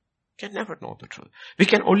 You can never know the truth. We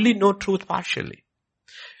can only know truth partially.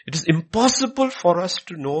 It is impossible for us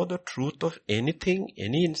to know the truth of anything,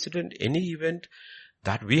 any incident, any event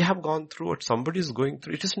that we have gone through or somebody is going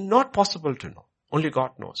through. It is not possible to know. Only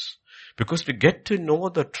God knows. Because to get to know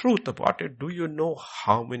the truth about it, do you know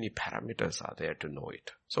how many parameters are there to know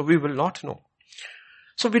it? So we will not know.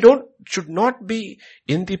 So we should not be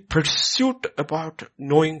in the pursuit about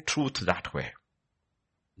knowing truth that way.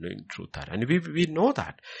 Knowing truth that. And we know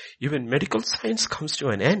that. Even medical science comes to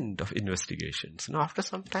an end of investigations. Now after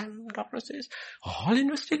some time, doctor says, all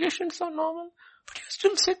investigations are normal, but you're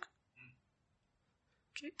still sick.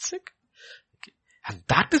 Okay, it's sick. And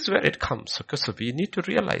that is where it comes. Okay, so we need to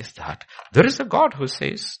realize that there is a God who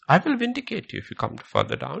says, I will vindicate you. If you come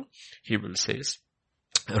further down, he will say,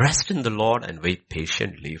 rest in the Lord and wait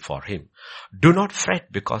patiently for him. Do not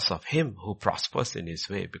fret because of him who prospers in his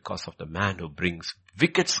way, because of the man who brings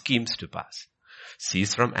wicked schemes to pass.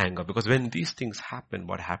 Cease from anger, because when these things happen,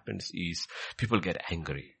 what happens is people get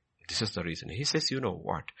angry. This is the reason. He says, you know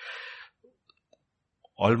what?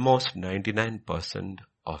 Almost 99%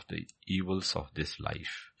 of the evils of this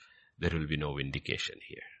life, there will be no vindication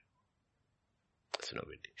here. There's no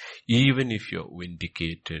vindication. Even if you're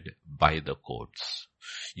vindicated by the courts,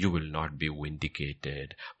 you will not be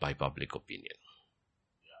vindicated by public opinion.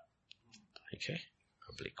 Okay?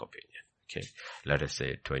 Public opinion. Okay? Let us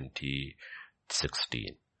say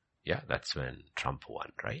 2016. Yeah, that's when Trump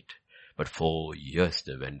won, right? But 4 years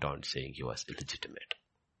they went on saying he was illegitimate.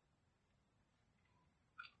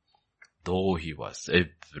 Though he was,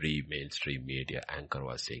 every mainstream media anchor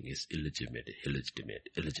was saying he's illegitimate.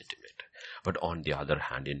 But on the other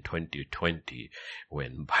hand, in 2020,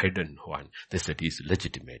 when Biden won, they said he's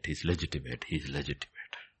legitimate. Okay.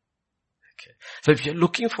 So if you're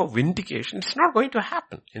looking for vindication, it's not going to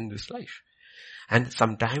happen in this life. And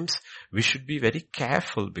sometimes we should be very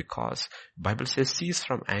careful because Bible says, cease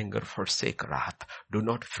from anger, forsake wrath. Do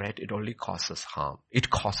not fret, it only causes harm.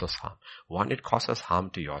 It causes harm. One, it causes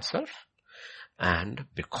harm to yourself. And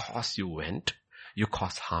because you went, you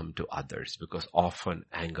cause harm to others because often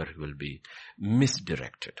anger will be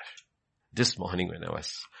misdirected. This morning when I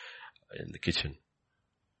was in the kitchen,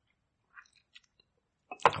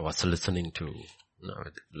 I was listening to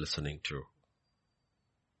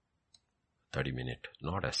 30-minute,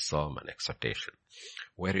 not a sermon, exhortation,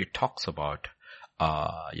 where it talks about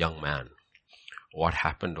a young man. What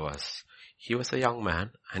happened was, he was a young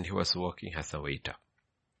man and he was working as a waiter.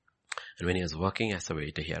 And when he was working as a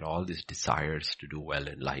waiter, he had all these desires to do well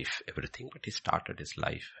in life, everything. But he started his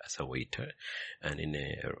life as a waiter and in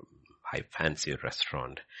a high fancy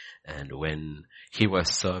restaurant. And when he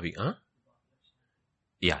was serving,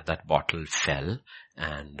 that bottle fell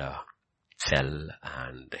and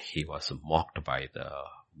he was mocked by the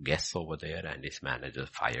guests over there and his manager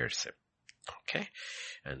fires him. Okay.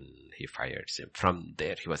 And he fires him. From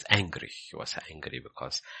there, he was angry. He was angry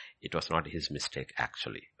because it was not his mistake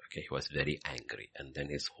actually. Okay, he was very angry. And then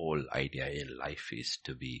his whole idea in life is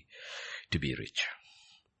to be rich.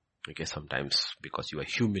 Okay, sometimes because you are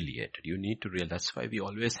humiliated, you need to realize that's why we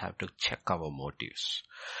always have to check our motives.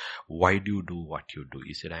 Why do you do what you do?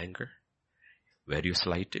 Is it anger? Were you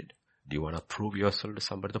slighted? Do you want to prove yourself to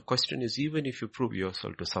somebody? The question is, even if you prove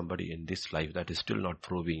yourself to somebody in this life, that is still not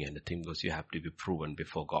proving anything because you have to be proven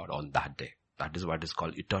before God on that day. That is what is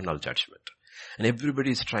called eternal judgment. And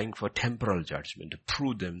everybody is trying for temporal judgment to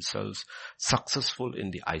prove themselves successful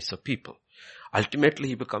in the eyes of people. Ultimately,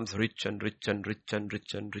 he becomes rich and rich and rich and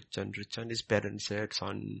rich and rich and rich. And his parents said,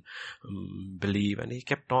 son, believe. And he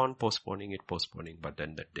kept on postponing it. But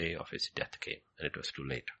then the day of his death came and it was too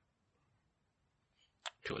late.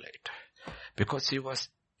 Because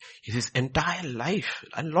his entire life,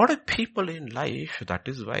 a lot of people in life, that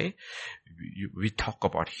is why we talk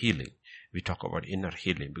about healing. We talk about inner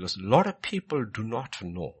healing because a lot of people do not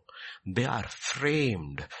know. They are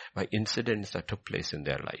framed by incidents that took place in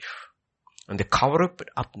their life. And they cover it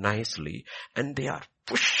up nicely and they are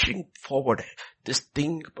pushing forward this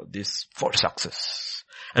for success.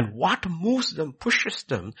 And what moves them, pushes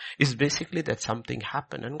them is basically that something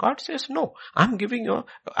happened. And God says, no, I'm giving you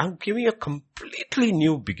a completely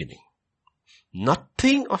new beginning.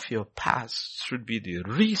 Nothing of your past should be the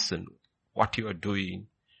reason what you are doing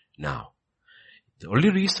now. The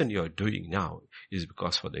only reason you are doing now is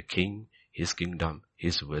because for the King, his kingdom,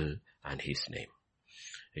 his will, and his name.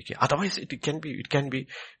 Okay. Otherwise, it can be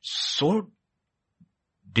so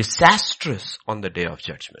disastrous on the day of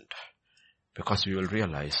judgment. Because we will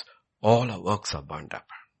realize all our works are burned up.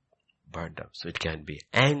 Burned up. So it can be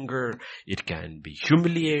anger, it can be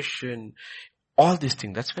humiliation, all these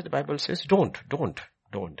things. That's why the Bible says, don't.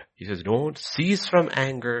 He says, don't cease from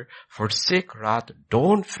anger, forsake wrath,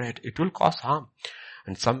 don't fret, it will cause harm.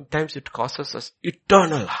 And sometimes it causes us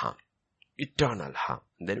eternal harm. Eternal harm.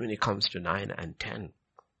 And then when it comes to 9 and 10,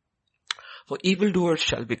 for evildoers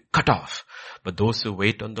shall be cut off, but those who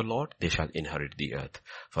wait on the Lord, they shall inherit the earth.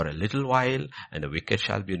 For a little while, and the wicked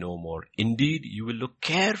shall be no more. Indeed, you will look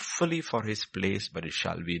carefully for his place, but it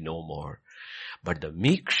shall be no more. But the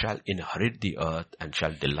meek shall inherit the earth and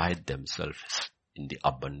shall delight themselves in the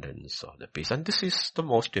abundance of the peace. And this is the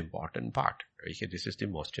most important part. Okay, this is the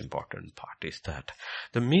most important part, is that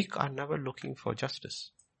the meek are never looking for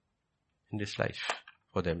justice in this life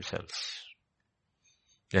for themselves.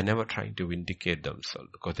 They are never trying to vindicate themselves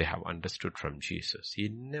because they have understood from Jesus. He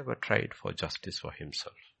never tried for justice for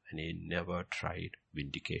himself, and he never tried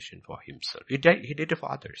vindication for himself. He did it for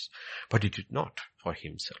others, but he did not for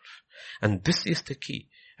himself. And this is the key.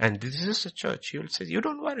 And this is a church. He will say, you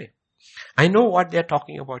don't worry. I know what they are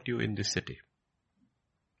talking about you in this city.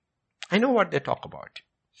 I know what they talk about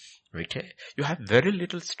you. Okay? You have very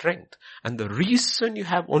little strength. And the reason you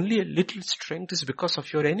have only a little strength is because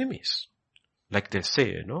of your enemies. Like they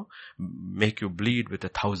say, make you bleed with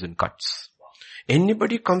 1,000 cuts.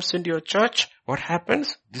 Anybody comes into your church, what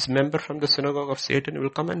happens? This member from the synagogue of Satan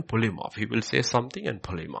will come and pull him off. He will say something and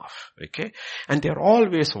pull him off. Okay? And they're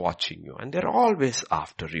always watching you and they're always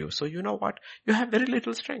after you. So you know what? You have very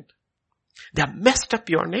little strength. They have messed up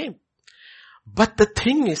your name. But the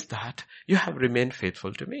thing is that you have remained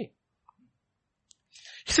faithful to me.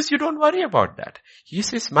 He says, you don't worry about that. He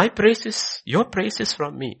says, your praise is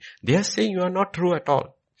from me. They are saying you are not true at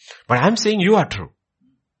all. But I'm saying you are true.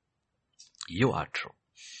 You are true.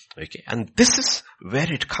 Okay. And this is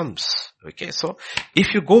where it comes. Okay. So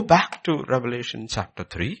if you go back to Revelation chapter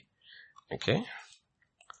 3, okay,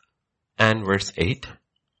 and verse 8,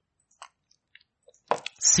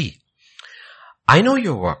 see, I know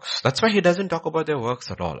your works. That's why he doesn't talk about their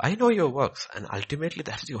works at all. I know your works. And ultimately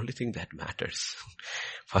that's the only thing that matters.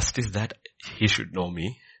 First is that he should know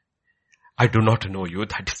me. I do not know you.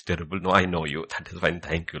 That is terrible. No, I know you. That is fine.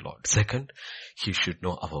 Thank you, Lord. Second, he should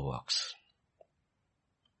know our works.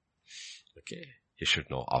 Okay. He should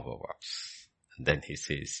know our works. And then he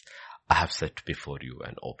says, I have set before you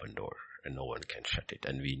an open door and no one can shut it.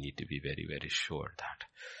 And we need to be very, very sure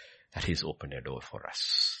that he's opened a door for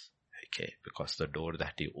us. Okay, because the door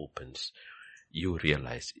that he opens, you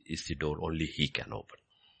realize is the door only he can open.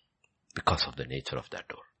 Because of the nature of that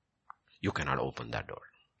door. You cannot open that door.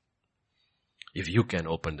 If you can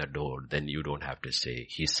open the door, then you don't have to say,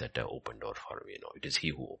 he set an open door for me. No, it is he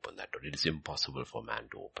who opened that door. It is impossible for man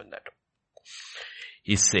to open that door.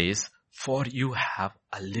 He says, for you have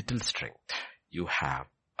a little strength. You have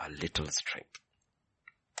a little strength.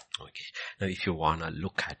 Okay. Now if you want to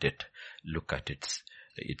look at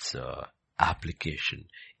its application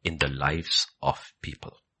in the lives of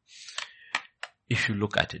people. If you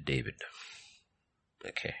look at David,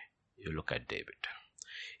 okay, you look at David.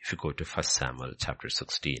 If you go to 1 Samuel chapter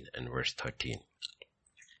 16 and verse 13.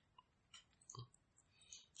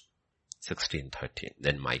 16:13.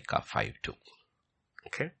 Then Micah 5:2.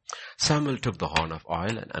 Okay. Samuel took the horn of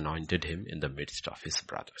oil and anointed him in the midst of his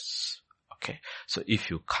brothers. Okay. So if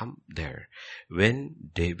you come there,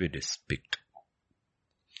 when David is picked,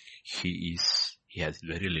 he has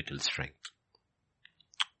very little strength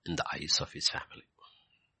in the eyes of his family.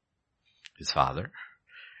 His father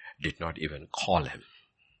did not even call him,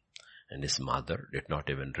 and his mother did not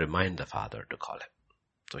even remind the father to call him.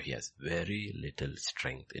 So he has very little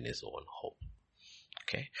strength in his own home.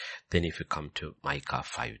 Okay. Then if you come to Micah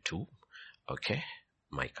 5:2, okay,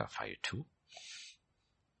 Micah 5:2.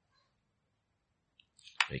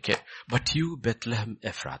 Okay. But you, Bethlehem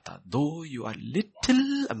Ephrathah, though you are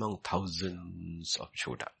little among thousands of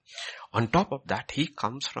Judah. On top of that, he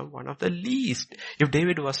comes from one of the least. If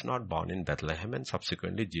David was not born in Bethlehem and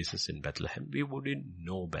subsequently Jesus in Bethlehem, we wouldn't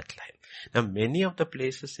know Bethlehem. Now many of the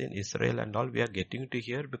places in Israel and all we are getting to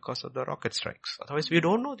hear because of the rocket strikes. Otherwise we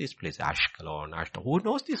don't know these places. Ashkelon, Ashdod, who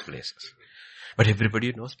knows these places? But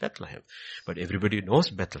everybody knows Bethlehem. But everybody knows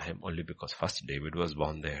Bethlehem only because first David was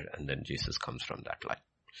born there and then Jesus comes from that line.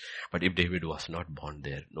 But if David was not born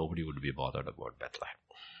there, nobody would be bothered about Bethlehem.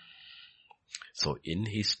 So in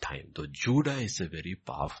his time, though Judah is a very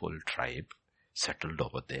powerful tribe settled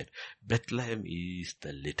over there, Bethlehem is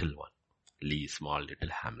the little one, small little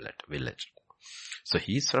hamlet, village. So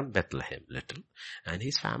he's from Bethlehem, little, and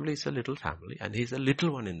his family is a little family, and he's a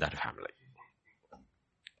little one in that family.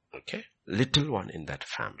 Okay. Little one in that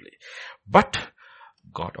family. But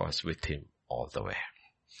God was with him all the way.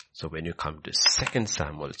 So when you come to 2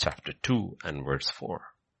 Samuel chapter 2 and verse 4.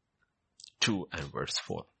 2 and verse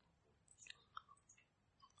 4.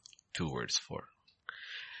 2 verse 4.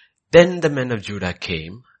 Then the men of Judah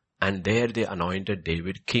came, and there they anointed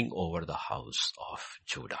David king over the house of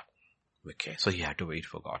Judah. Okay, so he had to wait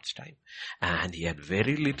for God's time. And he had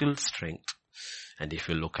very little strength. And if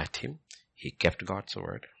you look at him, he kept God's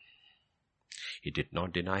word. He did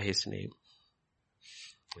not deny his name.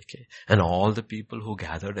 Okay, and all the people who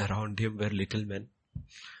gathered around him were little men.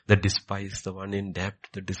 The despised, the one in debt,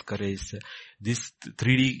 the discouraged, these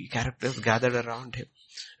 3D characters gathered around him.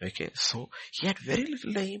 Okay, so he had very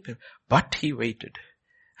little name, but he waited.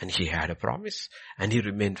 And he had a promise, and he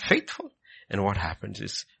remained faithful. And what happens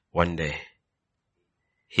is, one day,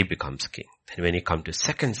 he becomes king. And when you come to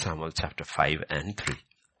 2 Samuel chapter 5 and 3.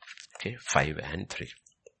 Okay, 5 and 3.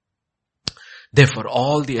 Therefore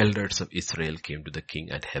all the elders of Israel came to the king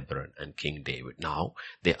at Hebron and King David. Now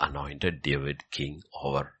they anointed David king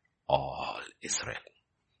over all Israel.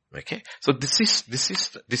 Okay, so this is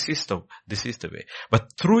the way.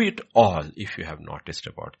 But through it all, if you have noticed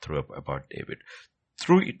about David,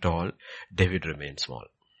 through it all, David remained small.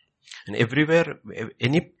 And everywhere,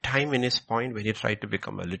 any time in his point when he tried to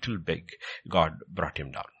become a little big, God brought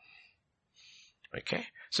him down. Okay,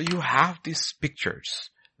 so you have these pictures.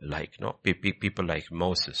 Like, people like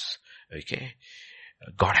Moses, okay?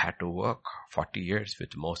 God had to work 40 years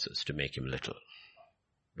with Moses to make him little,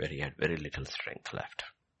 where he had very little strength left,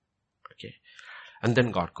 okay? And then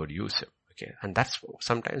God could use him, okay? And that's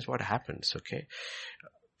sometimes what happens, okay?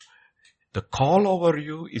 The call over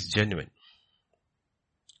you is genuine.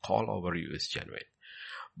 Call over you is genuine.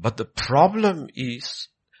 But the problem is,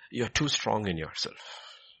 you're too strong in yourself.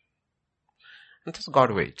 And thus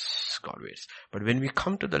God waits. But when we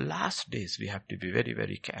come to the last days, we have to be very,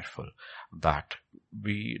 very careful that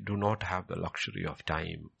we do not have the luxury of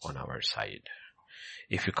time on our side.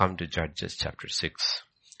 If you come to Judges chapter 6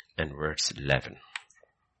 and verse 11.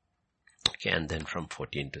 Okay, and then from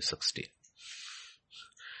 14 to 16.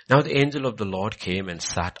 Now the angel of the Lord came and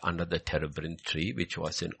sat under the terebinth tree, which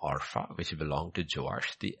was in Orpha, which belonged to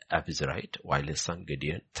Joash the Abizarite, while his son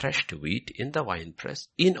Gideon threshed wheat in the winepress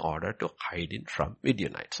in order to hide it from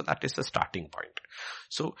Midianites. So that is the starting point.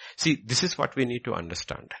 So, see, this is what we need to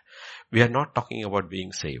understand. We are not talking about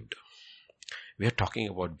being saved. We are talking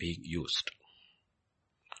about being used.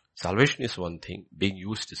 Salvation is one thing, being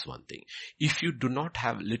used is one thing. If you do not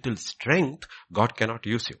have little strength, God cannot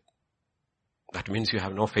use you. That means you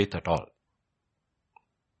have no faith at all.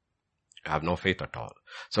 You have no faith at all.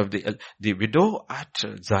 So if the widow at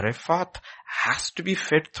Zarephath has to be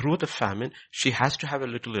fed through the famine, she has to have a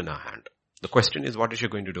little in her hand. The question is, what is she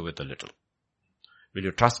going to do with the little? Will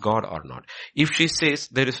you trust God or not? If she says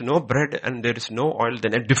there is no bread and there is no oil,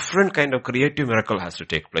 then a different kind of creative miracle has to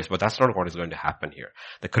take place. But that's not what is going to happen here.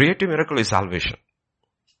 The creative miracle is salvation.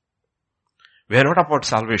 We are not about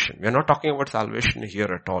salvation. We are not talking about salvation here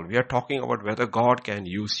at all. We are talking about whether God can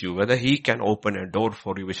use you, whether He can open a door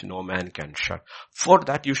for you which no man can shut. For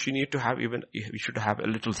that you should have a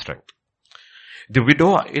little strength. The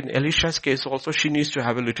widow in Elisha's case also, she needs to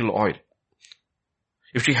have a little oil.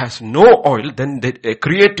 If she has no oil, then a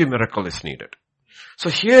creative miracle is needed. So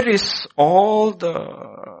here is all the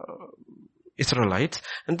Israelites,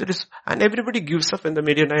 and everybody gives up when the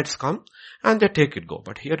Midianites come, and they take it go.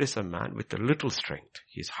 But here is a man with a little strength.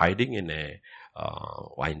 He's hiding in a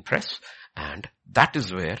wine press, and that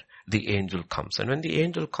is where the angel comes. And when the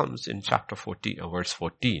angel comes in chapter 14, verse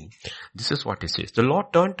 14, this is what he says. The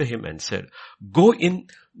Lord turned to him and said, "Go in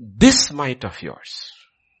this might of yours."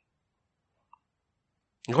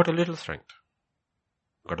 You got a little strength.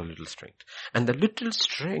 And the little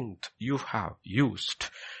strength you have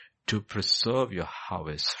used to preserve your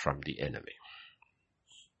house from the enemy.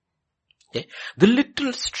 Okay? The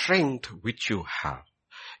little strength which you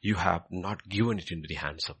have not given it into the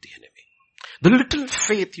hands of the enemy. The little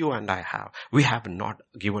faith you and I have, we have not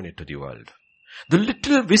given it to the world. The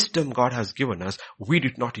little wisdom God has given us, we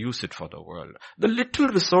did not use it for the world. The little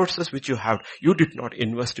resources which you have, you did not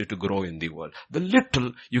invest it to grow in the world. The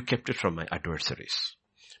little, you kept it from my adversaries.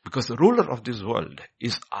 Because the ruler of this world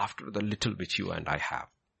is after the little which you and I have.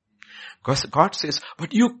 Because God says,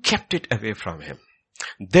 but you kept it away from him.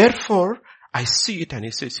 Therefore, I see it and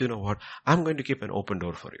he says, you know what, I'm going to keep an open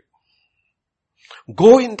door for you.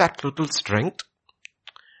 Go in that little strength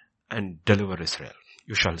and deliver Israel.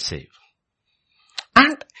 You shall save.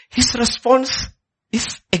 And his response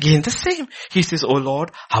is again the same. He says, "Oh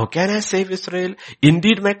Lord, how can I save Israel?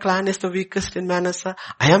 Indeed, my clan is the weakest in Manasseh.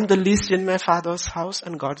 I am the least in my father's house."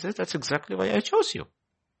 And God says, "That's exactly why I chose you.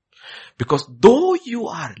 Because though you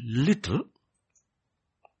are little,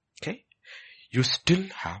 okay, you still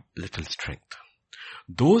have little strength.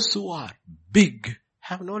 Those who are big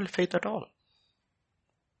have no faith at all.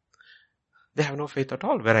 They have no faith at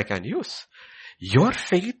all where I can use. Your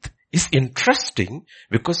faith is interesting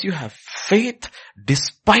because you have faith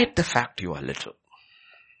despite the fact you are little."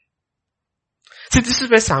 See, this is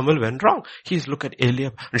where Samuel went wrong. He's look at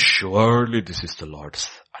Eliab, and surely this is the Lord's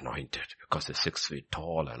anointed because he's 6 feet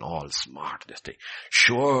tall and all smart. This thing.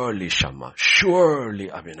 Surely Shammah, surely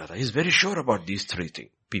Abinadab. He's very sure about these three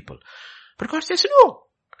people. But God says no.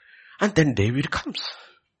 And then David comes.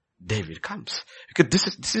 Because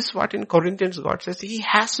this is what in Corinthians God says, he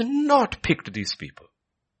has not picked these people.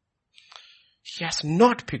 He has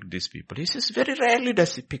not picked these people. He says very rarely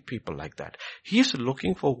does he pick people like that. He is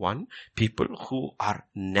looking for people who are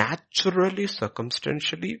naturally,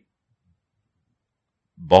 circumstantially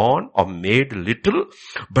born or made little,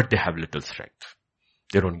 but they have little strength.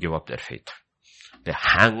 They don't give up their faith. They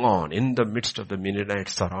hang on in the midst of the Midianite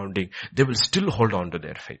surrounding. They will still hold on to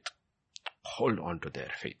their faith. Hold on to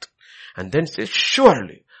their faith. And then say,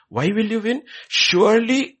 surely, why will you win?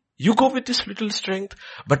 Surely, you go with this little strength,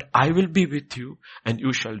 but I will be with you and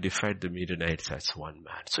you shall defeat the Midianites as one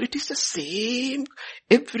man. So it is the same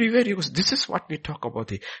everywhere. This is what we talk about,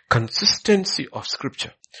 the consistency of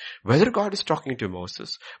scripture. Whether God is talking to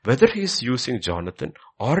Moses, whether he is using Jonathan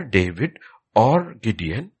or David or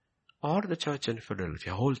Gideon or the church in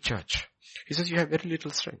Philadelphia, whole church. He says you have very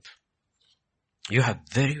little strength. You have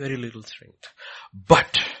very, very little strength.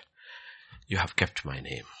 But you have kept my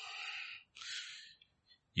name.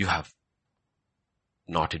 You have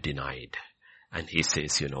not denied. And he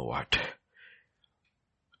says, you know what?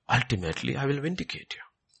 Ultimately, I will vindicate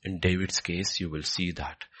you. In David's case, you will see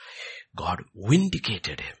that God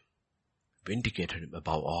vindicated him. Vindicated him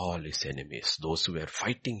above all his enemies. Those who were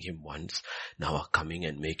fighting him once now are coming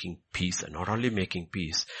and making peace. And not only making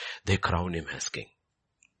peace, they crown him as king.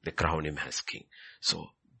 So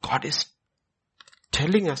God is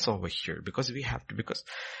telling us over here because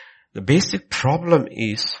the basic problem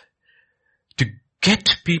is to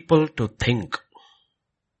get people to think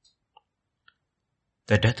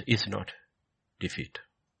that death is not defeat.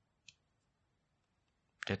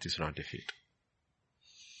 Death is not defeat.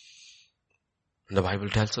 And the Bible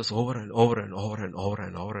tells us over and over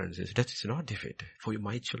and says, death is not defeat. For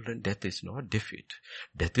my children, death is not defeat.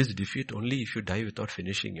 Death is defeat only if you die without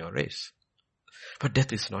finishing your race. But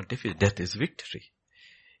death is not defeat. Death is victory.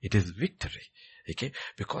 It is victory. Okay?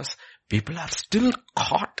 Because people are still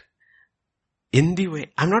caught in the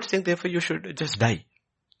way. I'm not saying therefore you should just die.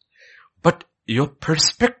 But your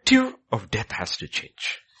perspective of death has to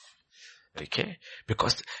change. Okay?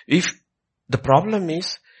 Because if the problem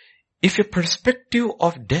is, if your perspective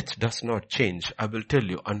of death does not change, I will tell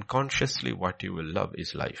you unconsciously what you will love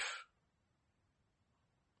is life.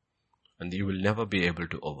 And you will never be able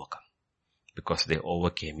to overcome. Because they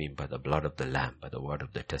overcame him by the blood of the Lamb, by the word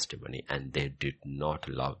of the testimony, and they did not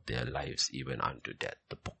love their lives even unto death.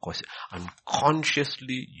 Because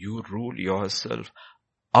unconsciously you rule yourself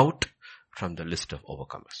out from the list of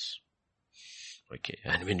overcomers. Okay,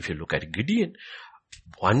 and when if you look at Gideon,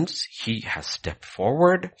 once he has stepped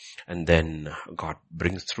forward and then God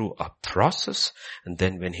brings through a process, and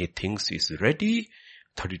then when he thinks he's ready,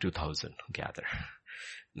 32,000 gather.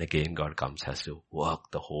 And again God has to work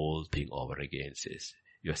the whole thing over again, says,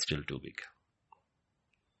 you're still too big.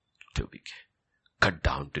 Too big. Cut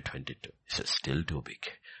down to 22. He says, still too big.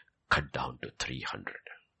 Cut down to 300.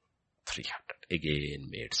 300. Again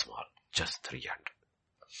made small. Just 300.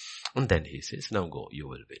 And then he says, now go, you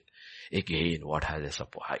will win. Again, what has a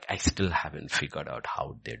support? I still haven't figured out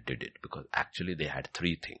how they did it, because actually they had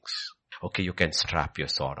three things. Okay, you can strap your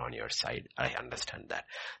sword on your side. I understand that.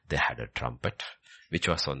 They had a trumpet, which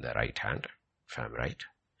was on their right hand, if I'm right,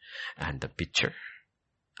 and the pitcher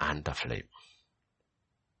and the flame.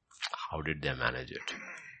 How did they manage it?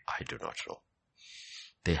 I do not know.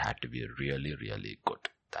 They had to be really, really good.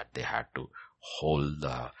 That they had to hold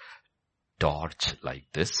the torch like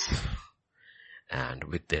this, and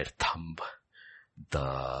with their thumb,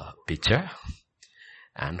 the pitcher,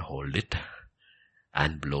 and hold it,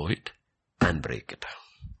 and blow it, and break it.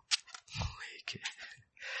 Okay.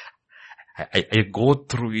 I go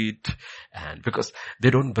through it, and because they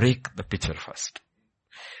don't break the pitcher first.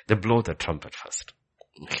 They blow the trumpet first.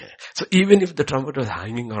 Okay. So even if the trumpet was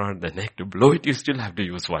hanging around the neck to blow it, you still have to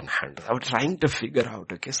use one hand. I was trying to figure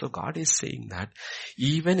out, okay, so God is saying that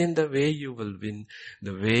even in the way you will win,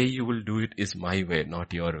 the way you will do it is my way,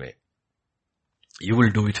 not your way. You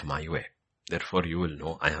will do it my way. Therefore you will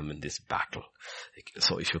know I am in this battle. Okay.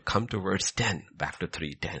 So if you come to verse 10, back to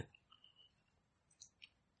 3:10.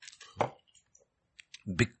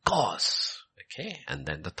 Because, okay, and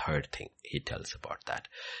then the third thing he tells about that.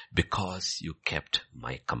 Because you kept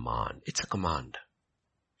my command. It's a command.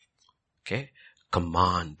 Okay.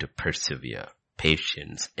 Command to persevere.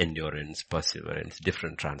 Patience, endurance, perseverance.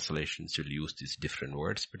 Different translations will use these different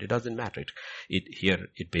words, but it doesn't matter.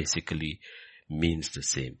 It basically means the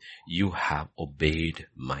same. You have obeyed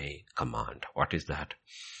my command. What is that?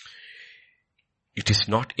 It is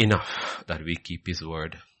not enough that we keep his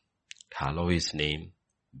word, hallow his name,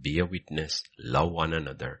 be a witness, love one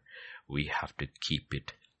another. We have to keep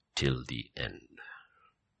it till the end.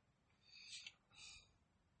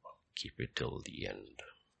 Keep it till the end.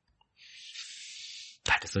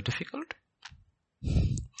 That is so difficult.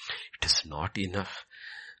 It is not enough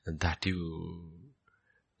that you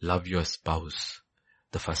love your spouse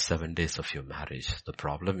the first 7 days of your marriage. The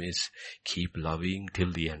problem is keep loving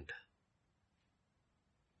till the end.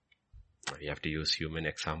 We have to use human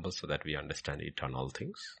examples so that we understand eternal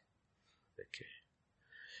things. Okay.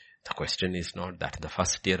 The question is not that the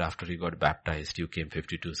first year after you got baptized, you came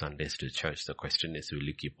 52 Sundays to church. The question is, will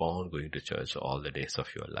you keep on going to church all the days of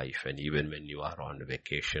your life? And even when you are on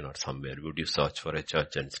vacation or somewhere, would you search for a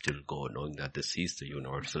church and still go, knowing that this is the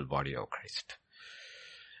universal body of Christ?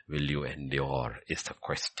 Will you endure is the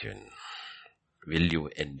question. Will you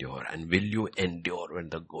endure? And will you endure when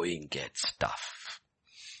the going gets tough?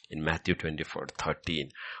 In Matthew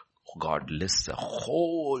 24:13, God lists a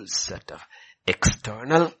whole set of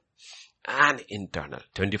external and internal.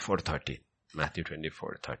 24:13. Matthew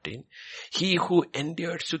 24:13. He who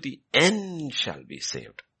endures to the end shall be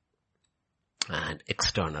saved. And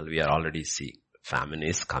external, we are already seeing. Famine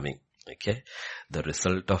is coming. Okay. The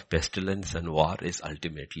result of pestilence and war is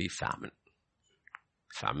ultimately famine.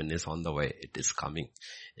 Famine is on the way. It is coming.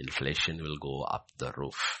 Inflation will go up the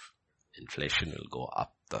roof. Inflation will go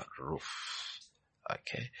up the roof.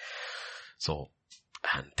 Okay. So,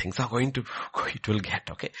 and things are going to, it will get,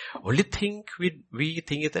 okay. Only thing we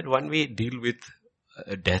think is that one, we deal with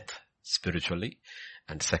death spiritually.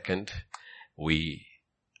 And second, we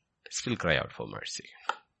still cry out for mercy.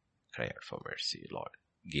 Cry out for mercy, Lord.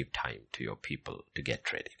 Give time to your people to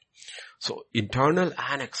get ready. So internal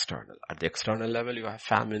and external. At the external level, you have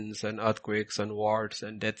famines and earthquakes and wars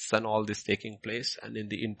and deaths and all this taking place. And in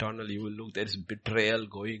the internal, you will look, there is betrayal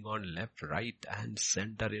going on left, right, and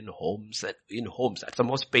center in homes. And in homes, that's the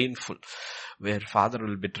most painful. Where father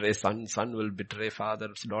will betray son, son will betray father,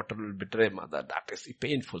 daughter will betray mother. That is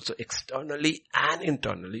painful. So externally and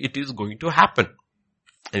internally, it is going to happen.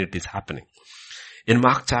 And it is happening. In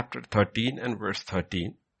Mark chapter 13 and verse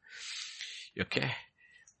 13, okay,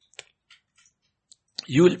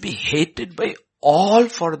 you will be hated by all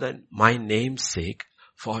for my name's sake,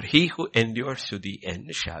 for he who endures to the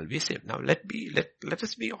end shall be saved. Now let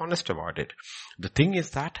us be honest about it. The thing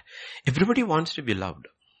is that everybody wants to be loved.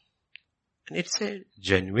 And it's a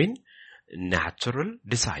genuine, natural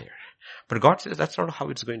desire. But God says that's not how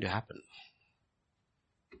it's going to happen.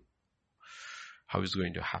 How it's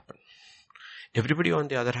going to happen. Everybody on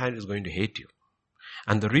the other hand is going to hate you.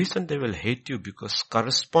 And the reason they will hate you because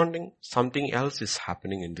corresponding something else is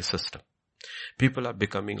happening in the system. People are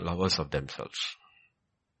becoming lovers of themselves.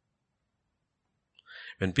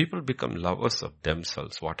 When people become lovers of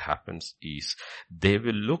themselves, what happens is they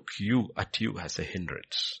will look at you as a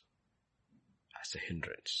hindrance. As a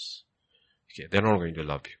hindrance. Okay, they're not going to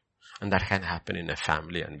love you. And that can happen in a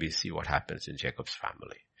family, and we see what happens in Jacob's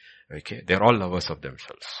family. Okay, they're all lovers of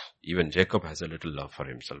themselves. Even Jacob has a little love for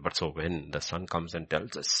himself. But so when the son comes and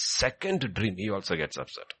tells a second dream, he also gets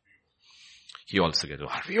upset. He also gets,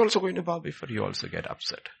 are we also going to bow before? He also get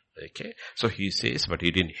upset. Okay, so he says, but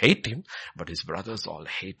he didn't hate him, but his brothers all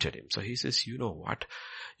hated him. So he says, you know what?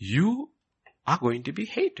 You are going to be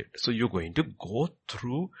hated. So you're going to go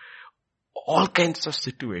through all kinds of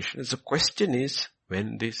situations. The question is,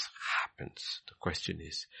 when this happens, the question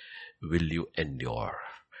is, will you endure?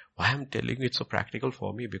 Why I'm telling you it's so practical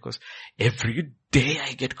for me? Because every day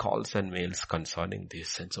I get calls and mails concerning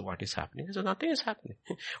this. And so what is happening? So nothing is happening.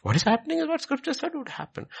 What is happening is what scripture said would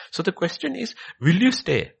happen. So the question is, will you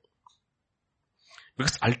stay?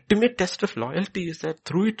 Because ultimate test of loyalty is that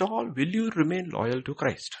through it all, will you remain loyal to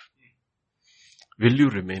Christ? Will you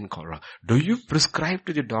remain Korah? Do you prescribe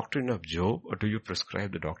to the doctrine of Job or do you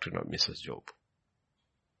prescribe the doctrine of Mrs. Job?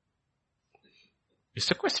 It's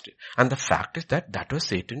a question. And the fact is that was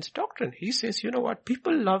Satan's doctrine. He says, you know what,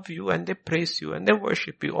 people love you and they praise you and they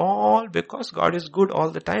worship you all because God is good all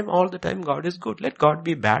the time. All the time God is good. Let God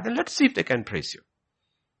be bad and let's see if they can praise you.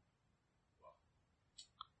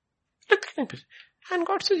 And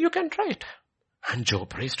God says, you can try it. And Job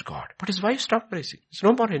praised God. But his wife stopped praising. It's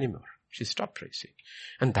no more anymore. She stopped praising.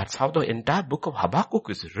 And that's how the entire book of Habakkuk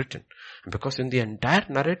is written. Because in the entire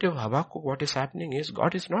narrative of Habakkuk, what is happening is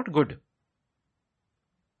God is not good.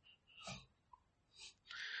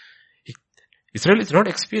 Israel is not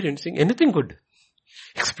experiencing anything good.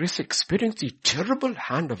 Experiencing the terrible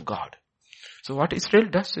hand of God. So what Israel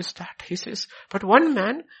does is that he says, but one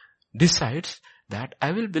man decides that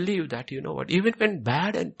I will believe that, you know what, even when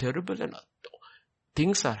bad and terrible and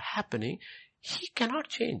things are happening, he cannot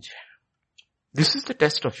change. This is the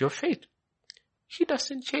test of your faith. He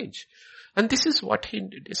doesn't change. And this is what he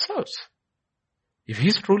deserves. If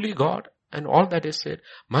he's truly God and all that is said,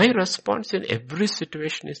 my response in every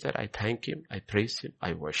situation is that I thank him, I praise him,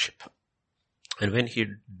 I worship him. And when he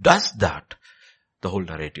does that, the whole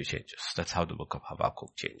narrative changes. That's how the book of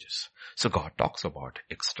Habakkuk changes. So God talks about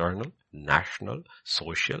external, national,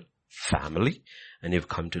 social, family. And you've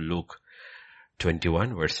come to Luke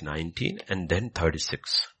 21 verse 19 and then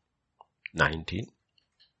 36. 19.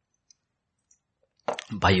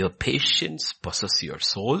 By your patience possess your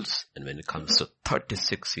souls. And when it comes to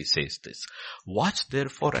 36, he says this. Watch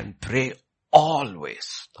therefore and pray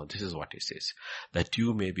always. Now this is what he says. That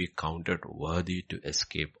you may be counted worthy to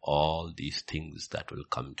escape all these things that will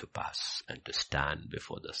come to pass and to stand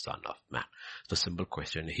before the Son of Man. The simple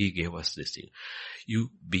question, he gave us this thing. You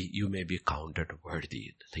may be counted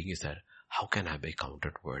worthy. The thing is that, how can I be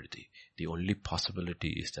counted worthy? The only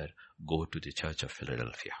possibility is that go to the church of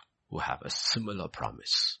Philadelphia, who have a similar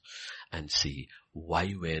promise, and see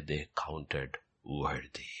why were they counted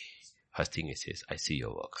worthy. First thing he says, I see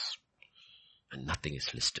your works. And nothing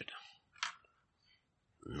is listed.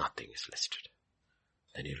 Nothing is listed.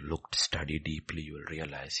 Then you study deeply, you will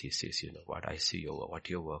realize he says, you know what, I see your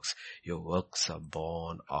works. Your works are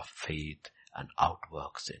born of faith and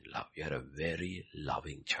outworks in love. You are a very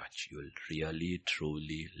loving church. You will really,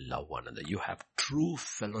 truly love one another. You have true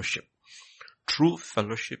fellowship. True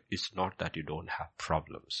fellowship is not that you don't have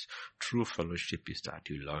problems. True fellowship is that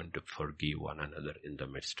you learn to forgive one another in the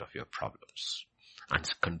midst of your problems. And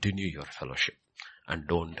continue your fellowship. And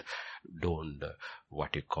don't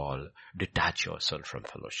detach yourself from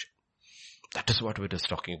fellowship. That is what it is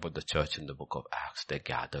talking about the church in the book of Acts. They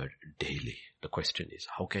gathered daily. The question is,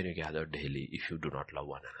 how can you gather daily if you do not love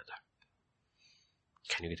one another?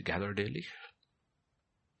 Can you gather daily?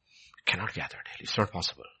 You cannot gather daily. It's not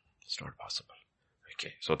possible. It's not possible.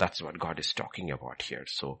 Okay, so that's what God is talking about here.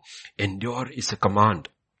 So, endure is a command.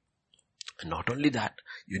 And not only that,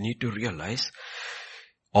 you need to realize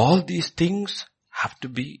all these things have to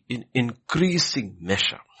be in increasing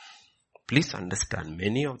measure. Please understand,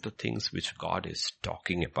 many of the things which God is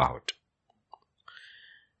talking about,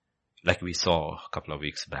 like we saw a couple of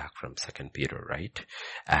weeks back from 2 Peter, right?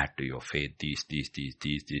 Add to your faith these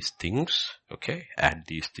things, okay? Add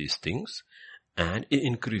these things, and in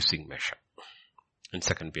increasing measure. In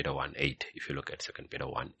 2 Peter 1:8, if you look at 2 Peter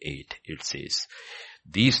 1:8, it says,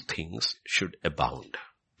 these things should abound.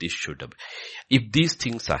 If these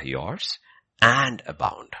things are yours and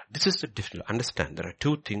abound. This is the difference. Understand, there are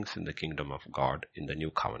two things in the kingdom of God in the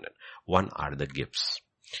new covenant. One are the gifts.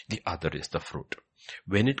 The other is the fruit.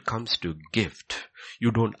 When it comes to gift,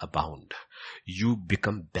 you don't abound. You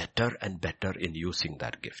become better and better in using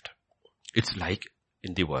that gift. It's like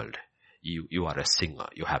in the world. You are a singer,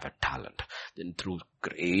 you have a talent. Then through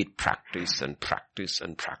great practice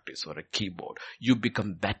or a keyboard, you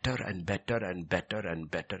become better and better and better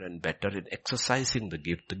and better and better in exercising the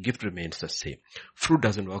gift. The gift remains the same. Fruit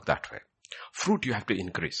doesn't work that way. Fruit you have to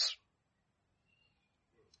increase.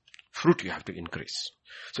 Fruit you have to increase.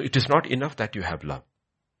 So it is not enough that you have love.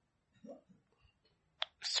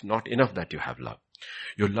 It's not enough that you have love.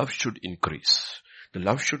 Your love should increase. The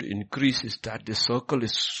love should increase is that the circle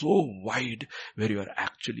is so wide where you are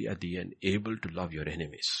actually at the end able to love your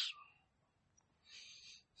enemies.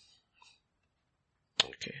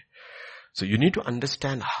 Okay. So you need to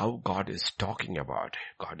understand how God is talking about.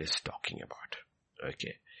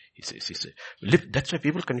 Okay. He says, that's why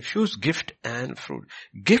people confuse gift and fruit.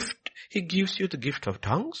 Gift, he gives you the gift of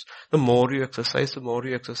tongues. The more you exercise,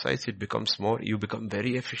 it becomes more. You become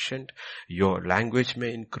very efficient. Your language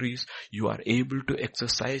may increase. You are able to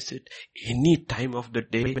exercise it any time of the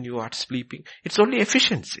day when you are sleeping. It's only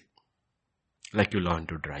efficiency. Like you learn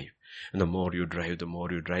to drive. And the more you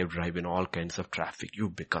drive in all kinds of traffic, you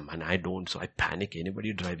become, and I don't, so I panic.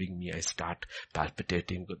 Anybody driving me, I start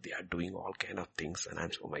palpitating because they are doing all kind of things, and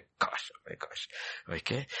I'm so, oh my gosh.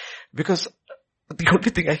 Okay? Because the only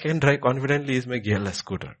thing I can drive confidently is my gearless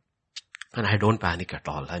scooter. And I don't panic at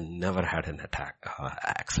all. I never had an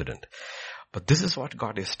accident. But this is what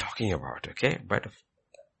God is talking about, okay? But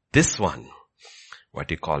this one,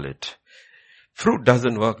 what you call it, fruit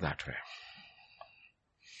doesn't work that way.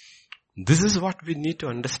 This is what we need to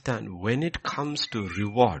understand when it comes to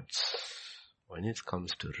rewards. When it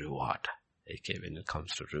comes to reward, it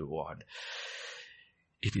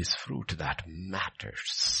is fruit that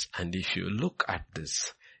matters. And if you look at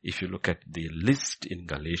this, if you look at the list in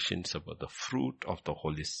Galatians about the fruit of the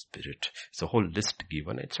Holy Spirit, it's a whole list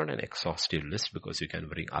given. It's not an exhaustive list because you can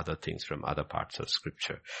bring other things from other parts of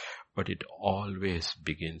Scripture. But it always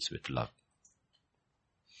begins with love.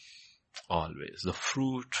 Always. The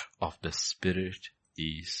fruit of the Spirit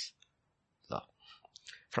is love.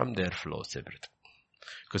 From there flows everything.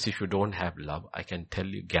 Because if you don't have love, I can tell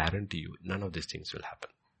you, guarantee you, none of these things will happen.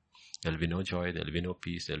 There will be no joy, there will be no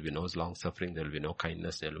peace, there will be no long suffering, there will be no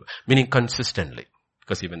kindness, meaning consistently.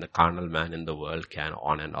 Because even the carnal man in the world can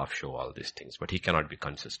on and off show all these things, but he cannot be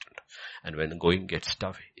consistent. And when the going gets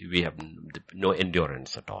tough, we have no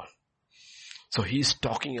endurance at all. So he's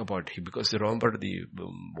talking about, because remember the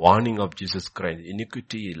warning of Jesus Christ,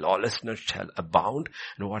 iniquity, lawlessness shall abound.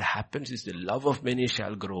 And what happens is the love of many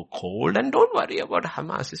shall grow cold. And don't worry about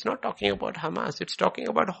Hamas. It's not talking about Hamas. It's talking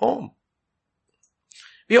about home.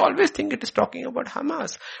 We always think it is talking about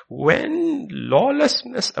Hamas. When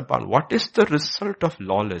lawlessness abound, what is the result of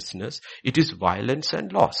lawlessness? It is violence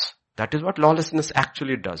and loss. That is what lawlessness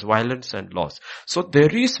actually does, violence and loss. So there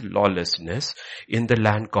is lawlessness in the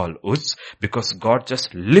land called Uz because God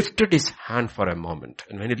just lifted his hand for a moment.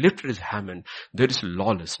 And when he lifted his hand, there is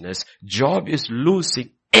lawlessness. Job is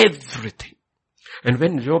losing everything. And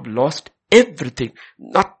when Job lost everything,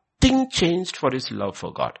 nothing changed for his love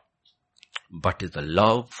for God. But the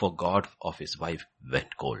love for God of his wife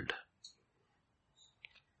went cold.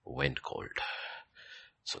 Went cold.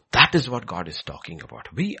 So that is what God is talking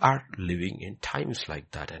about. We are living in times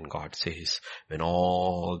like that, and God says, when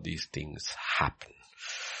all these things happen,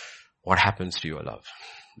 what happens to your love?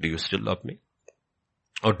 Do you still love me?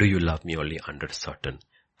 Or do you love me only under certain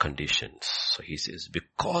conditions? So he says,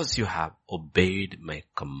 because you have obeyed my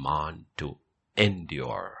command to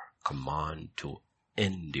endure,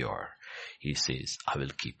 he says, I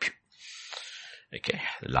will keep you. Okay,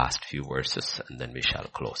 the last few verses and then we shall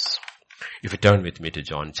close. If you turn with me to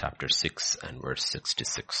John chapter 6 and verse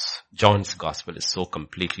 66. John's gospel is so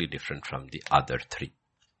completely different from the other three.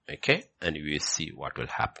 Okay, and we will see what will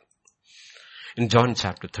happen. In John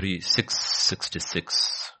chapter 3,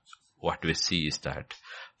 666, what we see is that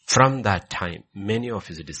from that time, many of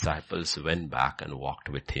his disciples went back and walked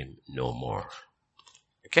with him no more.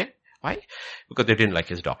 Okay, why? Because they didn't like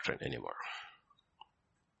his doctrine anymore.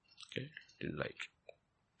 Okay, didn't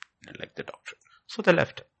like the doctrine. So they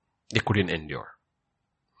left him. They couldn't endure.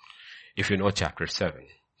 If you know chapter 7,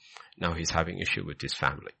 now he's having issue with his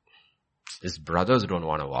family. His brothers don't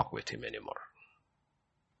want to walk with him anymore.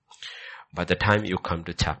 By the time you come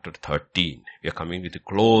to chapter 13, we are coming to the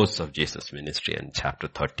close of Jesus' ministry in chapter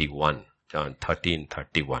 31, John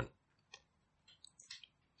 13:31.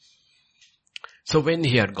 So when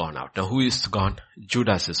he had gone out, now who is gone?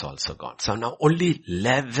 Judas is also gone. So now only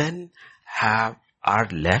 11 are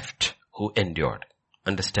left who endured.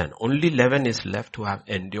 Understand, only 11 is left who have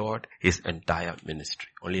endured his entire ministry.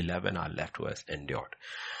 Only 11 are left who has endured.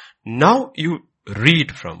 Now you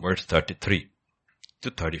read from verse 33 to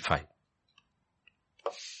 35.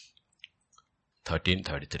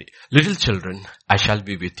 13:33. Little children, I shall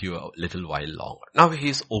be with you a little while longer. Now he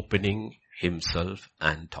is opening himself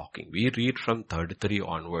and talking. We read from 33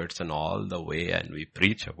 onwards and all the way, and we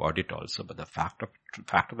preach about it also. But the fact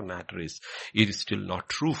of the matter is, it is still not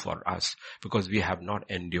true for us because we have not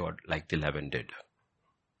endured like the 11 did.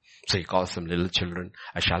 So he calls them little children.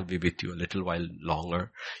 I shall be with you a little while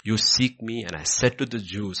longer. You seek me, and I said to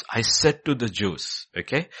the Jews,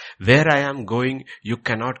 okay, where I am going, you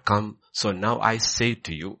cannot come. So now I say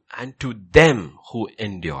to you, and to them who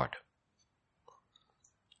endured.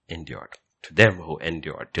 To them who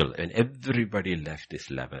endured till when everybody left this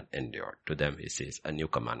 11 endured. To them he says, a new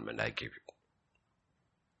commandment I give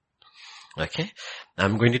you. Okay?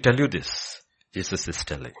 I'm going to tell you this. Jesus is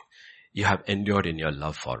telling, you have endured in your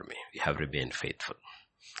love for me. You have remained faithful.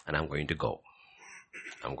 And I'm going to go.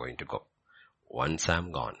 Once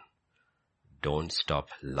I'm gone, don't stop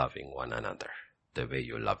loving one another the way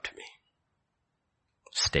you loved me.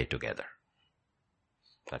 Stay together.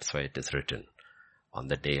 That's why it is written, on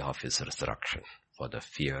the day of his resurrection, for the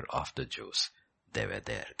fear of the Jews, they were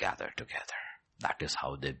there gathered together. That is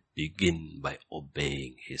how they begin, by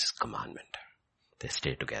obeying his commandment. They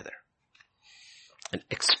stay together. In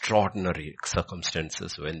extraordinary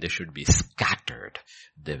circumstances, when they should be scattered,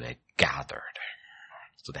 they were gathered.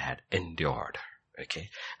 So they had endured. Okay.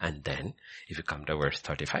 And then, if you come to verse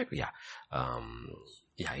 35,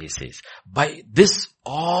 he says, by this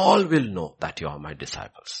all will know that you are my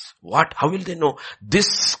disciples. What? How will they know?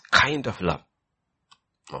 This kind of love.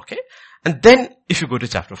 Okay. And then, if you go to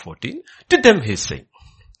chapter 14, to them he's saying,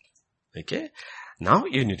 okay, now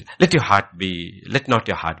you need, let not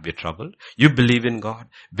your heart be troubled. You believe in God,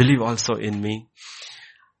 believe also in me.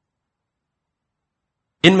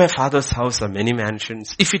 In my Father's house are many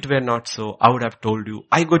mansions. If it were not so, I would have told you,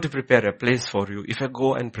 I go to prepare a place for you. If I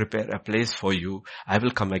go and prepare a place for you, I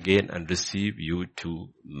will come again and receive you to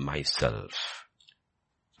myself.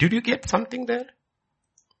 Did you get something there?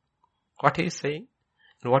 What he is saying?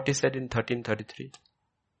 And what he said in 13:33.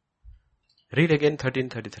 Read again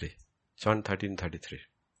 13:33. John 13:33.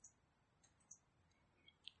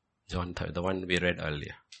 The one we read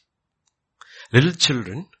earlier. Little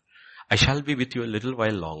children, I shall be with you a little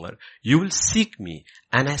while longer. You will seek me.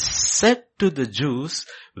 And I said to the Jews,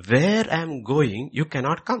 where I am going, you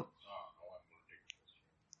cannot come.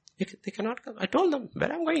 They cannot come. I told them,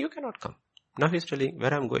 where I am going, you cannot come. Now he's telling,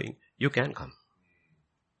 where I am going, you can come.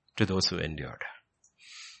 To those who endured.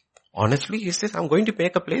 Honestly, he says, I'm going to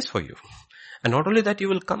make a place for you. And not only that you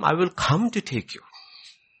will come, I will come to take you.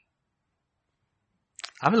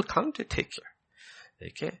 I will come to take you.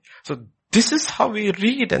 Okay. So this is how we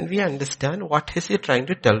read and we understand what is he trying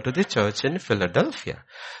to tell to the church in Philadelphia.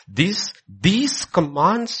 These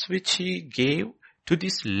commands which he gave to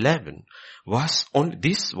this 11 was only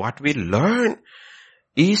this, what we learn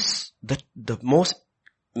is the most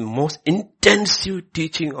intensive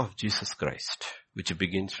teaching of Jesus Christ, which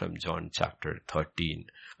begins from John chapter 13,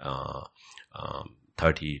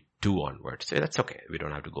 32 onwards. So that's okay. We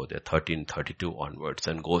don't have to go there. 13:32 onwards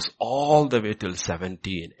and goes all the way till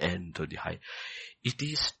 17 and to the high. It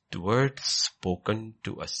is words spoken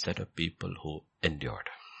to a set of people who endured.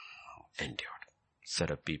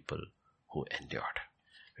 Set of people who endured.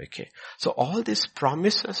 Okay. So all these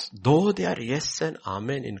promises, though they are yes and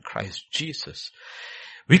amen in Christ Jesus,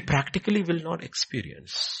 we practically will not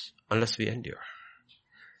experience unless we endure.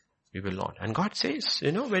 We will not. And God says,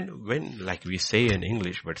 when like we say in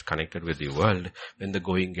English, but it's connected with the world, when the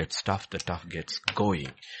going gets tough, the tough gets going.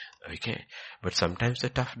 Okay. But sometimes the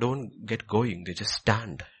tough don't get going. They just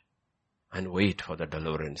stand and wait for the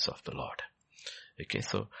deliverance of the Lord. Okay.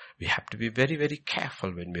 So we have to be very, very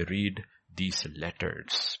careful when we read these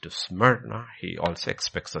letters to Smyrna. He also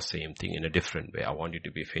expects the same thing in a different way. I want you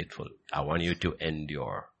to be faithful. I want you to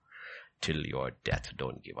endure till your death.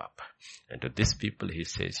 Don't give up. And to these people he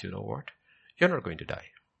says, you know what? You're not going to die.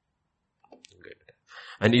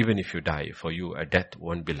 And even if you die, for you a death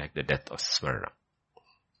won't be like the death of Smyrna.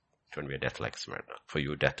 It won't be a death like Smyrna. For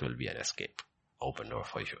you death will be an escape. Open door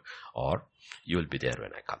for you. Or you will be there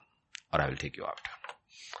when I come. Or I will take you out.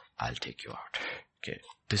 I'll take you out. Okay.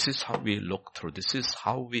 This is how we look through. This is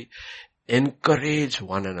how we encourage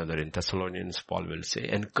one another. In Thessalonians, Paul will say,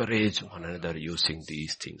 encourage one another using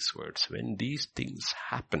these things words. When these things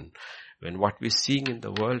happen, when what we're seeing in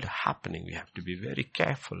the world happening, we have to be very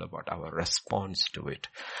careful about our response to it.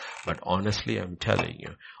 But honestly, I'm telling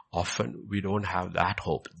you, often we don't have that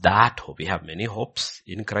hope. We have many hopes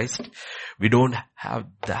in Christ. We don't have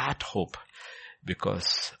that hope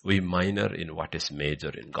because we minor in what is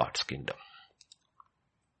major in God's kingdom.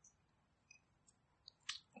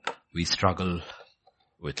 We struggle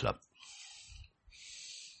with love.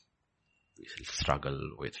 We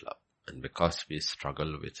struggle with love. And because we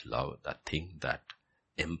struggle with love, that thing that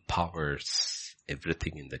empowers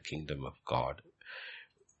everything in the kingdom of God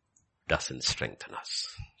doesn't strengthen us.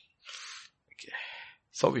 Okay.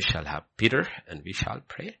 So we shall have Peter and we shall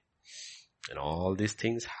pray. And all these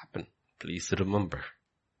things happen. Please remember.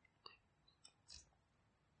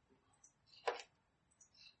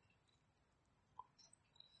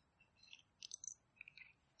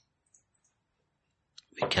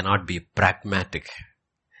 We cannot be pragmatic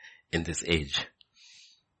in this age.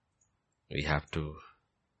 We have to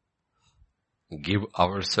give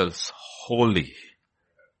ourselves wholly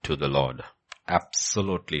to the Lord.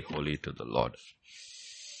 Absolutely wholly to the Lord.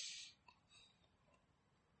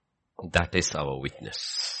 That is our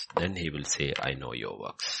witness. Then he will say, I know your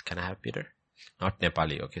works. Can I have Peter? Not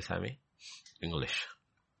Nepali, okay, Sami? English.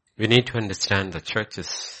 We need to understand the church is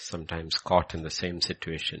sometimes caught in the same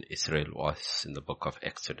situation Israel was in the book of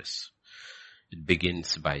Exodus. It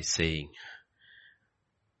begins by saying,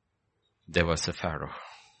 there was a Pharaoh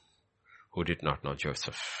who did not know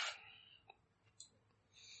Joseph.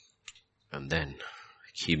 And then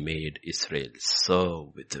he made Israel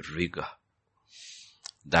serve with rigor.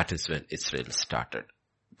 That is when Israel started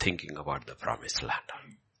thinking about the promised land.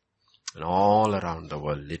 And all around the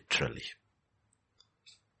world,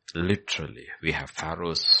 literally, we have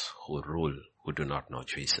pharaohs who rule who do not know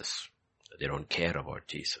Jesus. They don't care about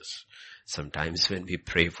Jesus. Sometimes when we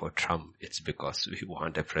pray for Trump, it's because we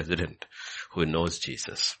want a president who knows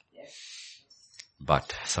Jesus.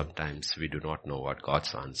 But sometimes we do not know what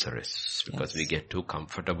God's answer is. Because we get too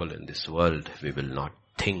comfortable in this world, we will not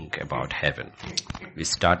think about heaven. We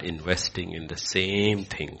start investing in the same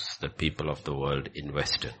things the people of the world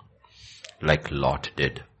invest in. Like Lot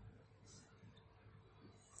did.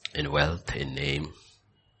 In wealth, in name,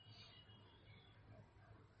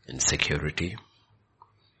 in security.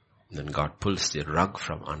 Then God pulls the rug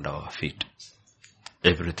from under our feet.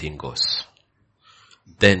 Everything goes.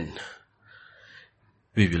 Then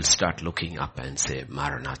we will start looking up and say,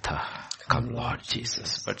 Maranatha, come Lord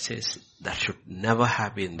Jesus. But says that should never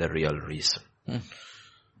have been the real reason.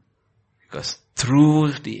 Because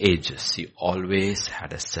through the ages, he always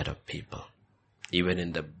had a set of people. Even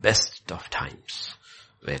in the best of times,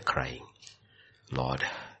 we're crying, Lord,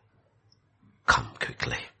 come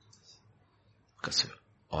quickly. Because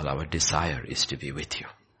all our desire is to be with you.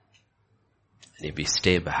 And if we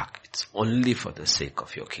stay back, it's only for the sake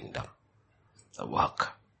of your kingdom. The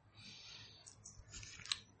work.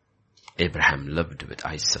 Abraham lived with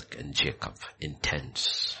Isaac and Jacob in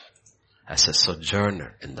tents as a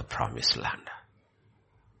sojourner in the promised land.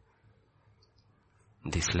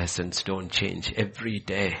 These lessons don't change every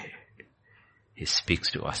day. He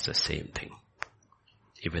speaks to us the same thing.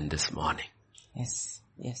 Even this morning. Yes.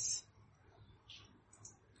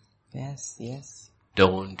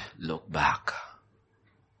 Don't look back.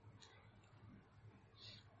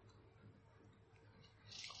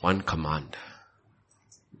 One command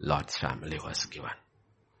Lord's family was given.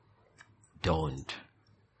 Don't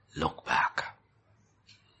look back.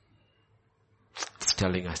 It's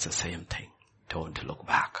telling us the same thing. Don't look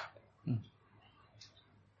back.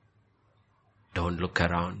 Don't look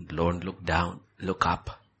around. Don't look down. Look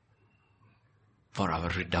up. For our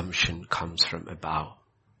redemption comes from above.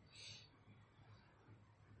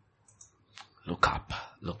 Look up.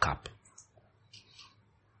 Look up.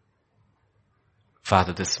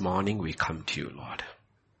 Father, this morning we come to you, Lord.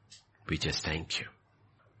 We just thank you.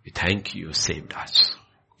 We thank you saved us.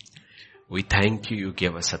 We thank you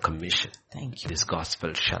gave us a commission. Thank you. This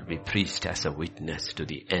gospel shall be preached as a witness to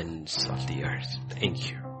the ends of the earth. Thank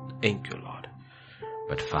you. Thank you, Lord.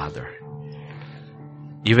 But Father,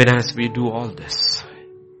 even as we do all this,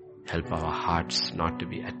 help our hearts not to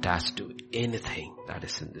be attached to anything that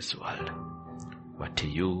is in this world, but to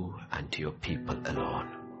you and to your people alone.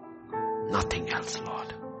 Nothing else,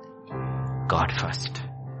 Lord. God first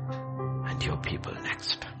and your people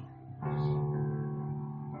next.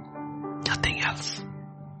 Nothing else.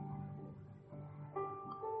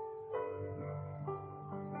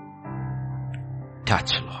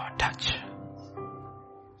 Touch, Lord, touch.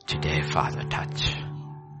 Today, Father, touch.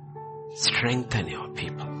 Strengthen your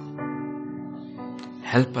people.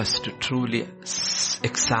 Help us to truly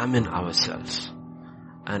examine ourselves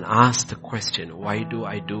and ask the question, why do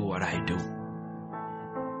I do what I do?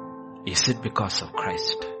 Is it because of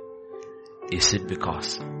Christ? Is it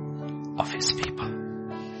because of His people?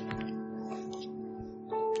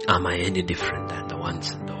 Am I any different than the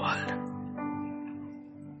ones in the world?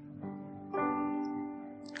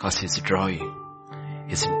 Because He's drawing.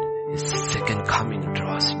 His second coming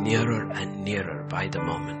draws nearer and nearer by the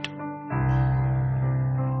moment.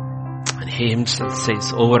 And He Himself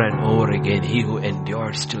says over and over again, he who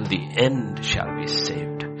endures till the end shall be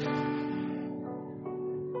saved.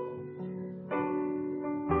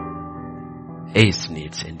 Ace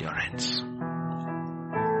needs endurance.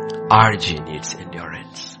 RG needs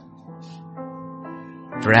endurance.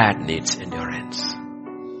 Brad needs endurance.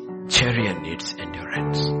 Cherian needs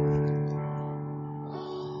endurance.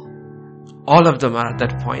 All of them are at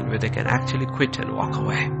that point where they can actually quit and walk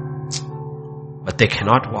away. But they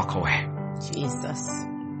cannot walk away. Jesus.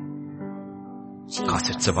 Because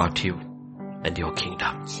it's about you and your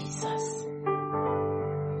kingdom. Jesus.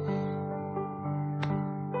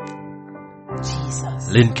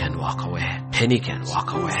 Lynn can walk away. Penny can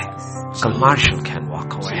walk away. Uncle Marshall can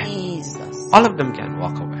walk away. Jesus. All of them can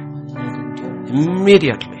walk away.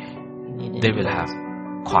 Immediately, they will have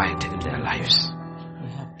quiet in their lives.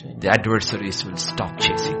 The adversaries will stop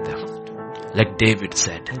chasing them. Like David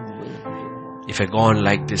said, if I go on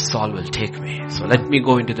like this, Saul will take me. So let me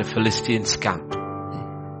go into the Philistines' camp.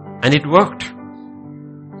 And it worked.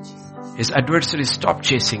 His adversaries stopped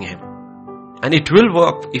chasing him. And it will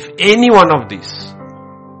work if any one of these,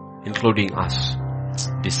 including us,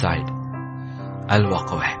 decide, I'll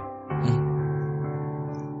walk away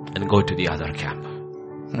and go to the other camp.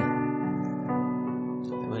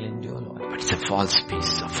 But it's a false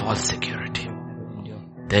peace, a false security.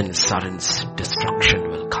 Then sudden destruction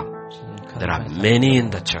will come. There are many in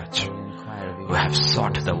the church who have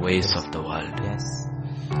sought the ways of the world.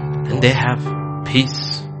 And they have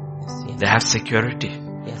peace. They have security.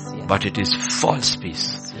 But it is false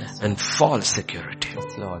peace and false security.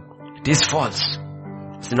 It is false.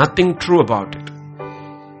 There's nothing true about it.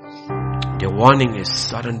 The warning is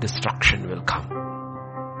sudden destruction will come.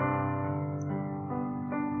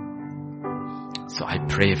 So I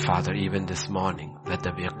pray, Father, even this morning, let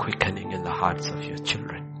there be a quickening in the hearts of your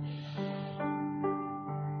children.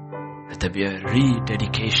 Let there be a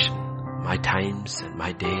rededication. My times and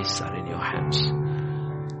my days are in your hands.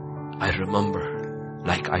 I remember,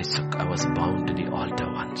 like Isaac, I was bound to the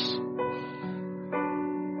altar once.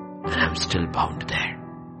 And I'm still bound there.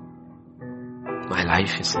 My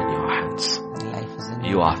life is in your hands.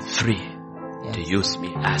 You are free to use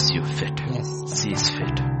me as you fit. Sees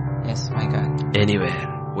fit. Yes, my God.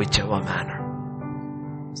 Anywhere, whichever manner.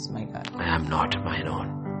 Yes, my God. I am not mine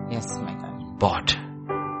own. Yes, my God. Bought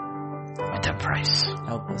with a price.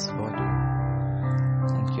 Help us, Lord.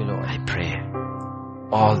 Thank you, Lord. I pray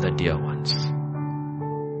all the dear ones,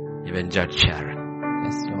 even Judge Sharon,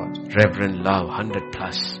 Yes, Lord. Reverend Love, 100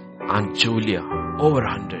 plus, Aunt Julia, over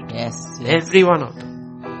 100. Yes. Every one of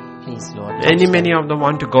them. Please, Lord. Many of them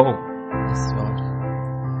want to go. Yes, Lord.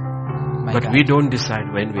 My But God. we don't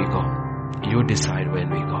decide when we go. You decide when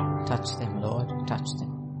we go. Touch them, Lord. Touch them.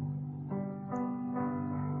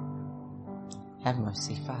 Have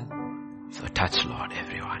mercy, Father. So touch, Lord,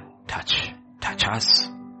 everyone. Touch us.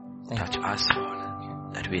 Touch us,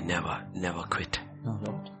 Lord. That we never quit. No,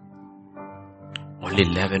 Lord. Only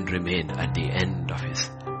 11 remain at the end of his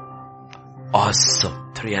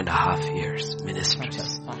awesome 3.5 years Touch ministries.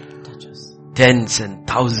 us, Father. Touch us. Tens and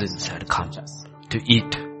thousands had come Touch us. to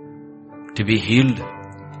eat, to be healed,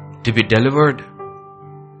 to be delivered,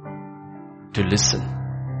 to listen.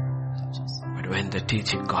 Touch us. But when the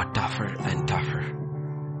teaching got tougher and tougher,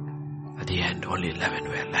 at the end only 11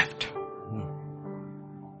 were left.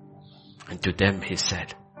 And to them he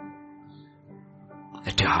said,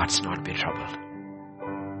 let your hearts not be troubled.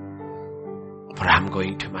 For I am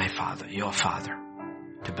going to my Father, your Father,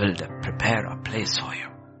 to prepare a place for you.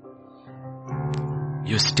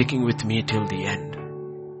 You sticking with me till the end,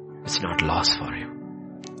 it's not loss for you.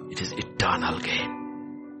 It is eternal gain.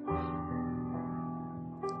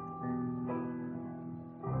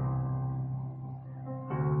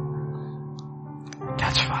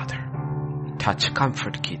 Touch, Father. Touch,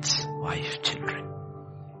 comfort kids, wife, children.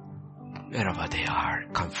 Wherever they are,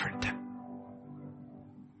 comfort them.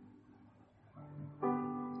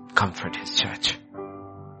 Comfort his church.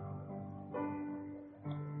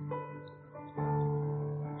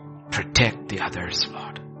 Protect the others,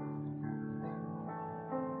 Lord.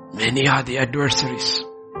 Many are the adversaries.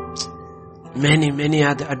 Many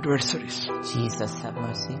are the adversaries. Jesus, have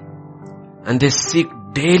mercy. And they seek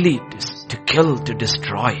daily to kill, to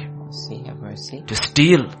destroy, Mercy, have mercy. to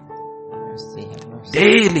steal. Mercy, have mercy.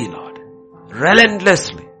 Daily, Lord.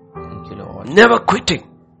 Relentlessly. Thank you, Lord. Never quitting.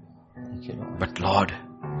 Thank you, Lord. But Lord,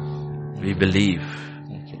 we believe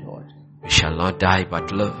Thank you, Lord. we shall not die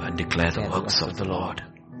but live and declare the works of the Lord.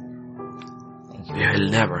 Thank you, We will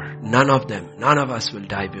never, none of us will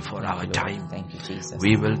die before our Lord. time. Thank you, Jesus.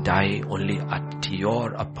 We will die only at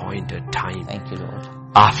your appointed time, Thank you, Lord.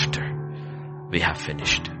 after we have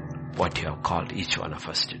finished what you have called each one of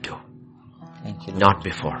us to do. Thank you, Lord. Not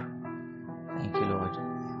before. Thank you, Lord.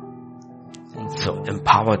 Thank you. So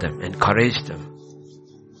empower them, encourage them,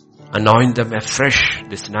 anoint them afresh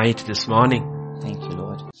this night, this morning. Thank you,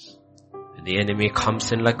 Lord. When the enemy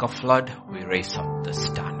comes in like a flood, we raise up the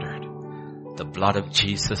standard. The blood of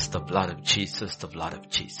Jesus, the blood of Jesus, the blood of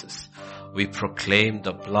Jesus. We proclaim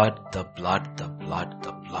the blood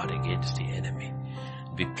against the enemy.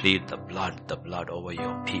 We plead the blood over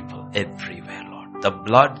your people everywhere, Lord. The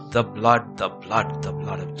blood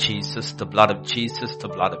of Jesus, the blood of Jesus, the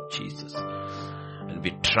blood of Jesus. And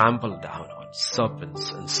we trample down on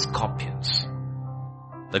serpents and scorpions.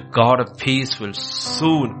 The God of peace will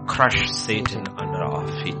soon crush Satan under our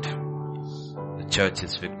feet. The church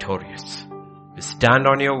is victorious. We stand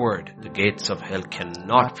on your word. The gates of hell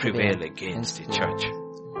cannot prevail against the church.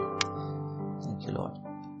 Thank you, Lord.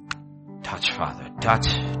 Touch, Father. Touch.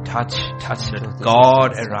 Let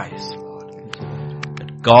God arise, Lord.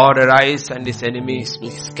 Let God arise and his enemies be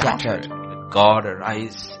scattered. Let God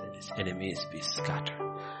arise and his enemies be scattered.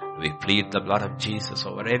 We plead the blood of Jesus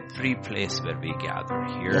over every place where we gather.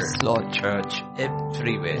 Here, Yes, Lord. church,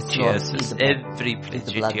 everywhere. Yes, Lord. Jesus, Plead the blood. every place. Plead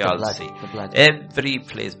the blood, the GTLC. blood, the blood. Every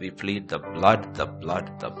place we plead the blood, the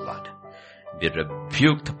blood, the blood. We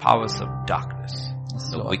rebuke the powers of darkness.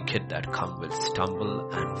 Yes, The Lord. wicked that come will stumble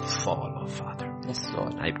and fall, oh Father. Yes,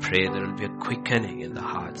 Lord. I pray there will be a quickening in the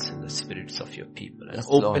hearts and the spirits of your people. An Yes,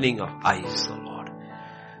 Lord. opening of eyes, O Lord,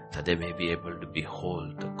 that they may be able to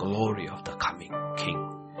behold the glory of the coming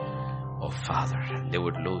King. Oh Father, and they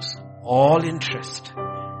would lose all interest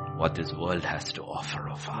in what this world has to offer,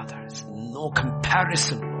 oh Father. It's no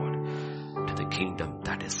comparison, Lord, to the kingdom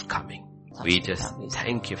that is coming. We just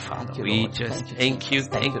thank you, Father. We just thank you,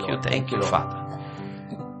 Father.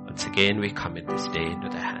 Once again, we commit this day into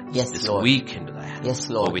the hands. Yes, this Lord. week into the hands. Yes,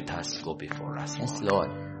 Lord. Go with us, go before us. Yes, Lord.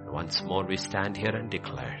 Lord. Once more we stand here and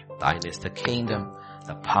declare, thine is the kingdom, Kingdom,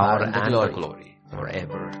 the power and the and glory. the glory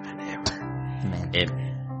forever and ever. Amen. Amen.